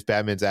 who is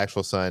Batman's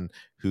actual son,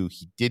 who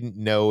he didn't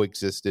know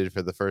existed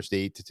for the first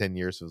 8 to 10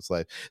 years of his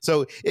life.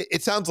 So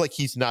it sounds like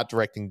he's not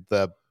directing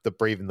the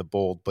Brave and the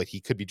Bold, but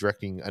he could be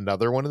directing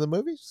another one of the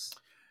movies.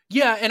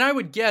 Yeah, and I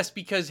would guess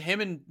because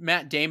him and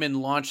Matt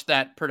Damon launched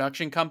that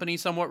production company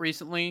somewhat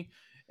recently,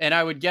 and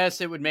I would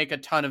guess it would make a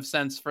ton of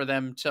sense for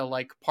them to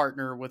like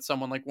partner with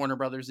someone like Warner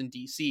Brothers in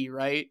DC,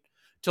 right?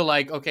 To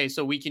like, okay,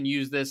 so we can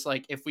use this,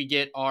 like if we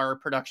get our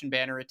production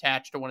banner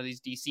attached to one of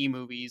these DC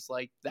movies,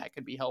 like that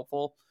could be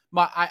helpful.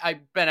 Ben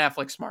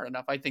Affleck's smart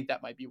enough. I think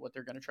that might be what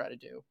they're going to try to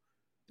do.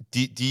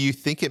 Do you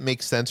think it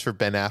makes sense for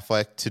Ben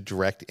Affleck to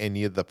direct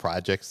any of the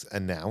projects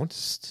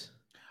announced?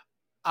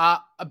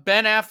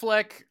 Ben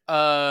Affleck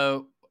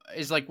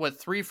is like what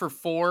 3 for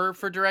 4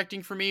 for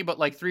directing for me, but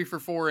like 3 for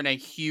 4 in a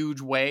huge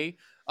way.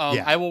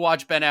 I will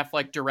watch Ben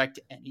Affleck direct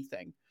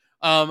anything.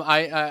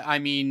 I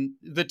mean,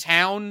 The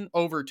Town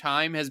over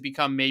time has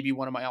become maybe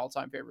one of my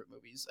all-time favorite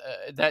movies.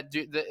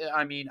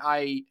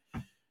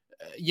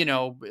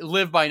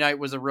 Live by Night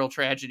was a real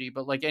tragedy,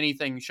 but like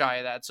anything shy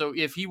of that. So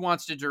if he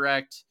wants to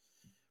direct,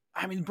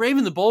 I mean, Brave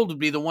and the Bold would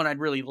be the one I'd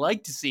really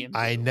like to see him do.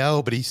 I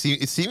know, but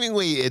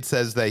seemingly it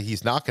says that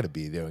he's not going to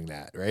be doing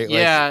that, right?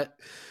 Yeah.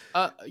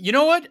 You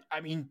know what? I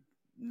mean,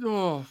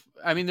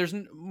 there's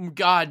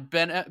God,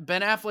 Ben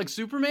Affleck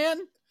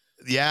Superman.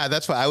 Yeah,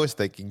 that's what I was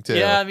thinking too.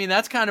 Yeah, I mean,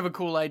 that's kind of a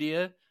cool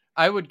idea.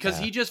 I would, because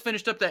he just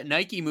finished up that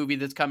Nike movie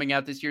that's coming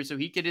out this year, so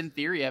he could, in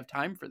theory, have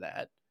time for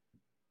that.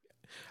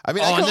 I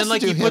mean, and then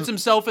like he puts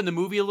himself in the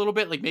movie a little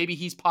bit, like maybe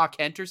he's Pa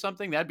Kent or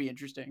something. That'd be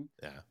interesting.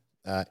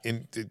 Yeah.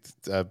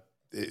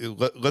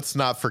 Let's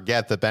not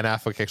forget that Ben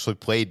Affleck actually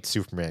played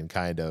Superman,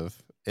 kind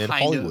of in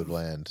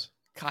Hollywoodland.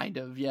 Kind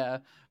of, yeah.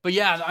 But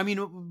yeah, I mean,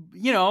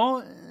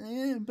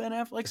 Ben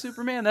Affleck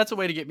Superman. That's a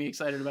way to get me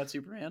excited about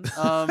Superman.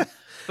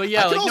 But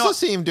yeah, I could also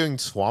see him doing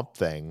Swamp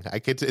Thing.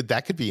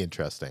 That could be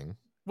interesting.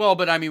 Well,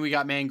 but I mean, we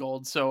got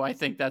Mangold, so I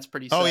think that's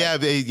pretty sad. Oh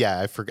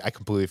yeah. I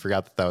completely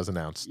forgot that was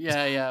announced.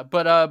 Yeah.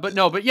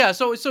 But yeah.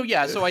 So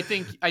I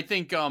think I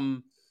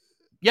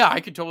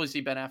could totally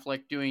see Ben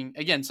Affleck doing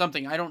again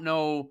something. I don't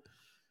know.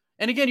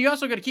 And again, you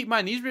also got to keep in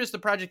mind these are just the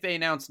project they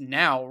announced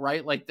now,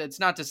 right? Like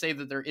that's not to say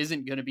that there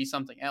isn't going to be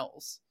something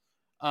else.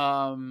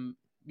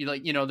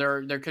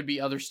 There could be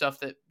other stuff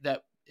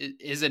that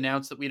is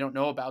announced that we don't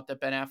know about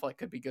that Ben Affleck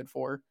could be good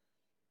for.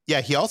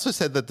 Yeah, he also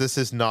said that this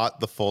is not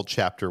the full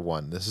chapter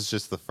 1. This is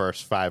just the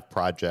first 5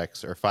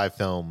 projects or 5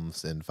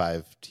 films and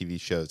 5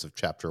 TV shows of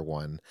chapter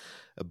 1.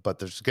 But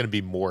there's going to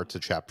be more to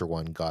chapter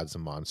 1, Gods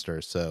and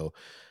Monsters. So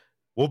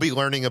we'll be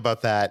learning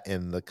about that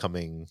in the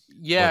coming months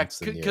and years.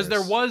 Because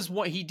there was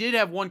one. He did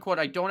have one quote.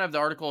 I don't have the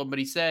article, but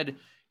he said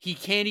he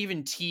can't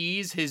even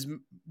tease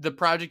the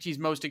project he's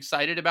most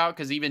excited about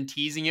because even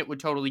teasing it would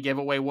totally give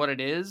away what it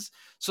is.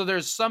 So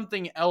there's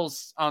something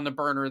else on the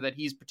burner that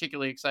he's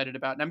particularly excited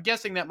about. And I'm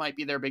guessing that might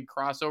be their big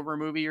crossover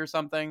movie or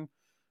something.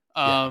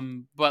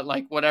 But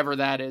like whatever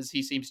that is,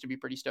 he seems to be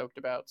pretty stoked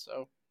about.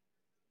 So.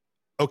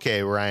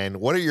 Okay,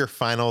 Ryan, what are your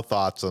final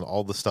thoughts on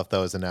all the stuff that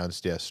was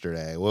announced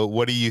yesterday?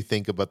 What do you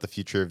think about the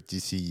future of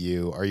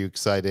DCU? Are you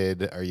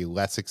excited? Are you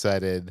less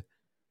excited?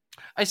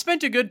 I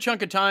spent a good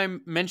chunk of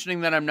time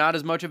mentioning that I'm not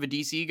as much of a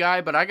DC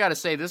guy, but I got to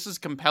say, this is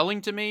compelling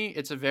to me.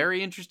 It's a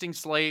very interesting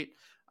slate.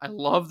 I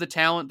love the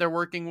talent they're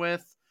working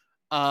with.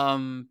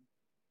 I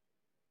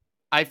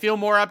feel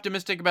more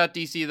optimistic about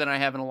DC than I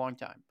have in a long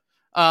time.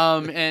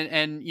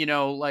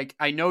 Like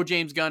I know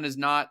James Gunn is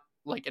not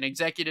like an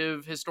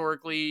executive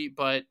historically,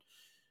 but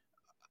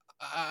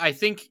I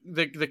think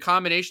the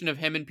combination of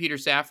him and Peter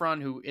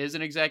Safran, who is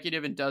an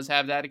executive and does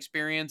have that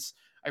experience,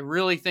 I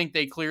really think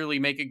they clearly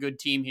make a good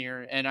team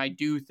here. And I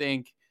do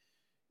think,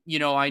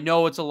 I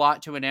know it's a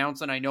lot to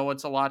announce and I know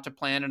it's a lot to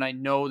plan and I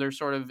know they're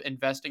sort of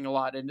investing a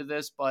lot into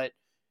this, but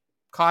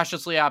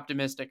cautiously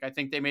optimistic. I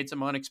think they made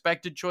some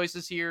unexpected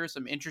choices here,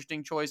 some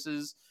interesting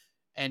choices.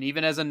 And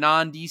even as a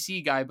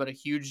non-DC guy, but a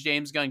huge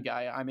James Gunn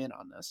guy, I'm in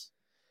on this.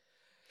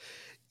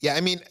 Yeah,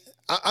 I mean,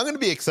 I'm going to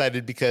be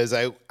excited because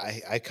I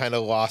kind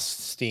of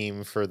lost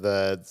steam for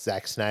the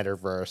Zack Snyder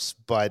verse,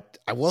 but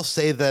I will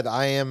say that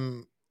I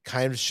am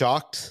kind of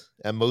shocked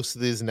at most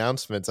of these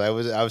announcements. I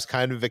was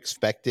kind of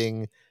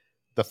expecting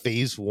the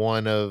phase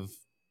 1 of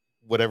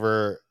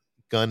whatever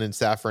Gunn and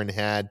Safran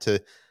had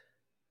to,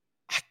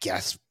 I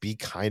guess, be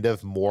kind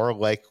of more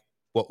like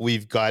what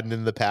we've gotten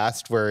in the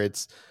past, where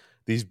it's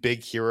these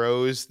big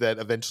heroes that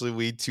eventually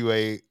lead to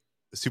a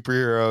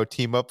superhero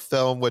team up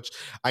film, which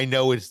I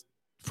know is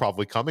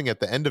probably coming at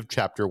the end of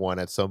chapter 1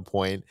 at some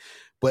point,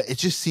 but it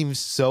just seems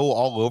so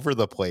all over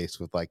the place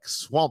with like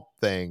Swamp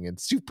Thing and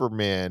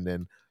Superman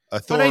and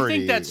Authority. But I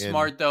think that's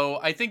smart, though.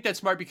 I think that's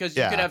smart because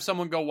you could have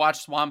someone go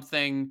watch Swamp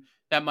Thing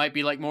that might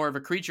be like more of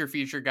a creature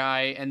feature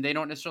guy, and they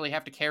don't necessarily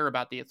have to care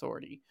about the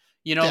Authority.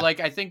 You know, like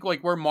I think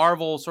like where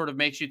Marvel sort of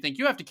makes you think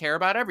you have to care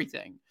about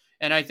everything.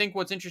 And I think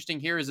what's interesting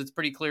here is it's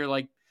pretty clear,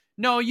 like,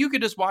 no, you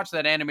could just watch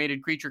that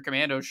animated Creature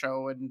Commando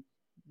show and,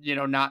 you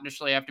know, not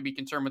necessarily have to be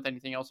concerned with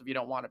anything else if you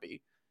don't want to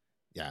be.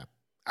 Yeah.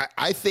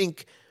 I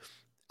think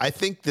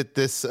that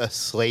this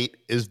slate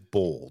is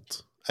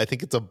bold. I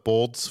think it's a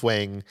bold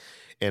swing,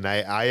 and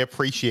I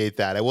appreciate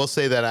that. I will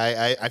say that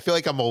I feel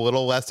like I'm a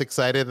little less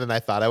excited than I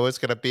thought I was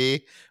going to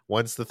be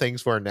once the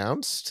things were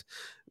announced.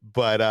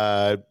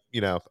 But,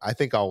 you know, I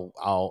think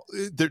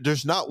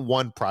there's not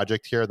one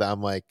project here that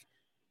I'm like,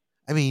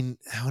 I mean,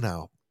 I don't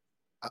know.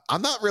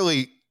 I'm not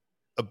really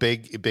a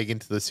big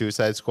into the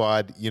Suicide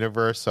Squad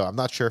universe, so I'm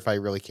not sure if I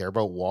really care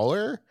about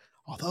Waller.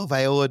 Although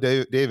Viola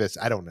Davis,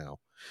 I don't know.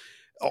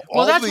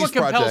 Well, that's what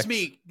compels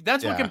me.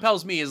 That's what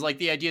compels me is like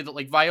the idea that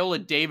like Viola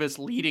Davis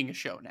leading a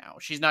show now.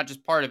 She's not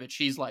just part of it.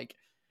 She's like,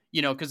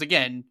 you know, because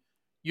again,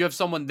 you have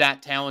someone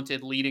that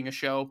talented leading a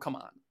show. Come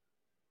on.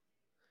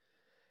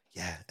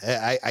 Yeah,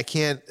 I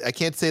can't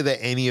say that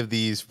any of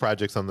these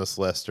projects on this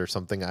list are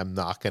something I'm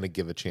not going to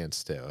give a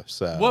chance to.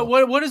 So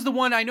what is the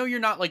one? I know you're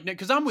not like,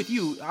 because I'm with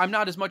you. I'm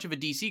not as much of a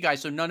DC guy,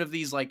 so none of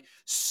these like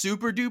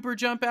super duper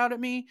jump out at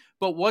me.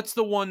 But what's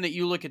the one that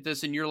you look at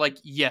this and you're like,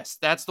 yes,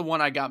 that's the one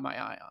I got my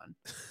eye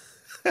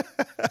on?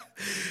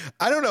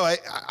 I don't know.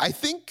 I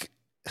think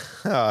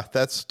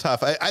that's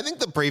tough. I think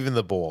the Brave and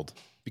the Bold,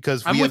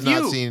 because we have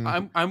not seen.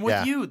 I'm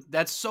with you.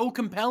 That's so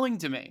compelling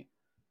to me.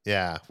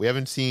 Yeah, we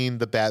haven't seen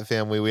the Bat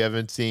Family. We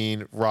haven't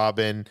seen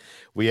Robin.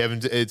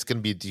 It's going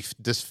to be a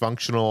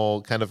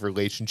dysfunctional kind of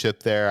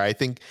relationship there. I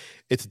think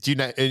it's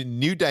a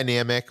new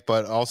dynamic,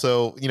 but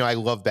also, you know, I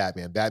love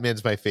Batman.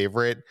 Batman's my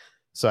favorite,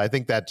 so I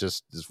think that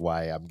just is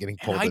why I'm getting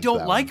pulled. And I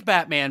don't like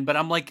Batman, but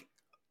I'm like,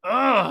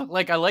 ugh,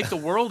 like I like the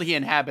world he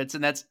inhabits,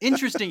 and that's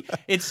interesting.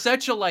 It's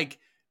such a like.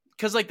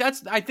 Because like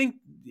I think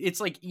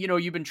it's like, you know,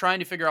 you've been trying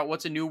to figure out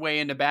what's a new way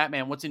into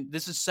Batman.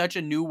 This is such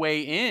a new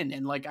way in,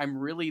 and like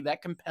that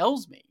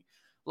compels me.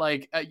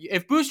 Like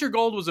if Booster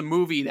Gold was a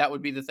movie, that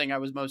would be the thing I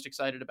was most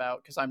excited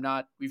about. Because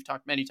we've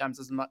talked many times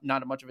as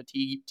not much of a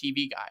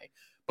TV guy,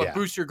 but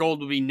Booster Gold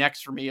would be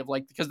next for me. Of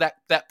like because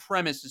that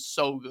premise is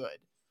so good.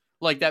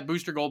 Like that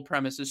Booster Gold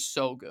premise is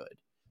so good.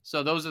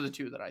 So those are the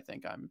two that I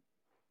think I'm.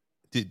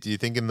 Do you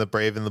think in the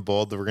Brave and the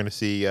Bold that we're going to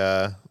see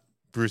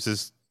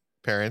Bruce's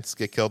parents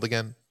get killed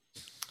again?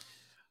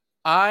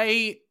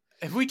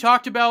 Have we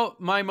talked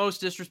about my most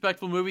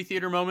disrespectful movie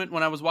theater moment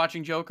when I was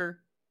watching Joker?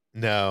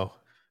 No.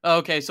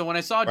 Okay, so when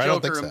I saw Joker, I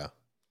don't think so.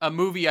 A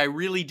movie I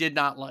really did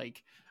not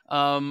like,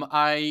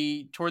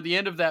 toward the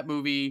end of that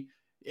movie,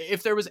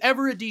 if there was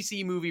ever a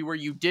DC movie where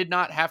you did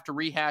not have to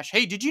rehash,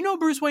 hey, did you know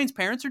Bruce Wayne's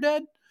parents are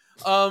dead?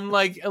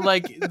 Like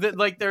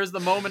there's the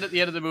moment at the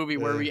end of the movie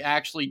where we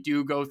actually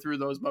do go through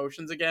those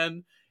motions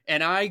again,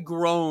 and I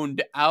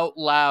groaned out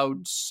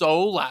loud,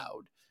 so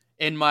loud,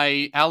 in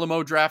my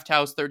Alamo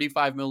Drafthouse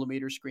 35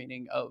 millimeter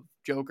screening of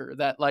Joker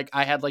that like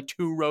I had like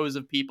 2 rows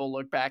of people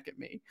look back at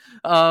me.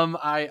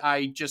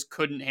 I just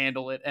couldn't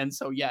handle it. And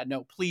so, yeah,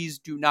 no, please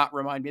do not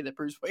remind me that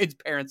Bruce Wayne's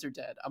parents are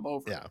dead. I'm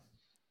over it.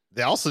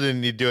 They also didn't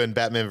need to do it in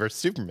Batman vs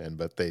Superman,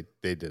 but they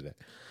did it.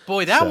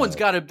 Boy, that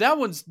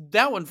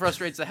one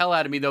frustrates the hell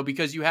out of me though,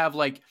 because you have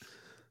like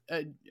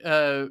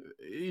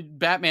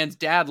Batman's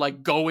dad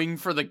like going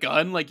for the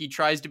gun, like he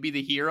tries to be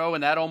the hero,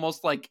 and that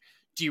almost like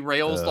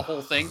derails the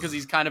whole thing because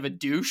he's kind of a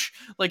douche.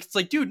 Like it's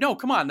like, dude, no,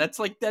 come on, that's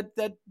like that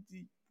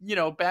you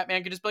know,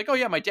 Batman could just be like, oh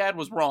yeah, my dad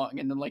was wrong,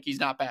 and then like he's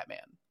not Batman.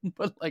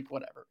 But like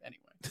whatever.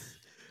 Anyway,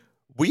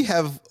 we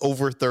have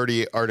over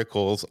 30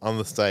 articles on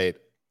the site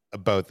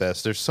about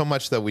this. There's so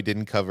much that we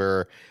didn't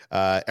cover.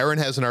 Aaron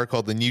has an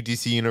article, the new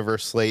DC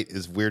Universe slate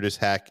is weird as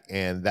heck,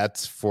 and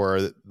that's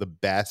for the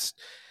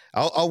best.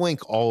 I'll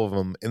link all of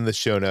them in the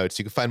show notes.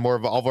 You can find more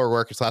of all of our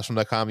work at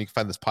slashfilm.com. You can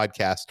find this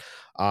podcast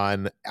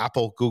on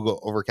Apple, Google,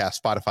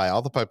 Overcast, Spotify,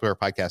 all the popular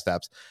podcast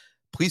apps.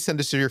 Please send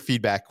us your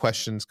feedback,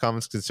 questions,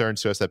 comments,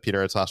 concerns to us at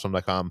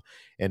peter@slashfilm.com,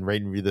 and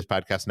rate and review this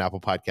podcast on Apple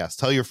Podcasts.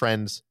 Tell your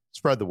friends,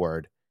 spread the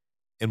word,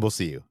 and we'll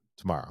see you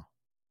tomorrow.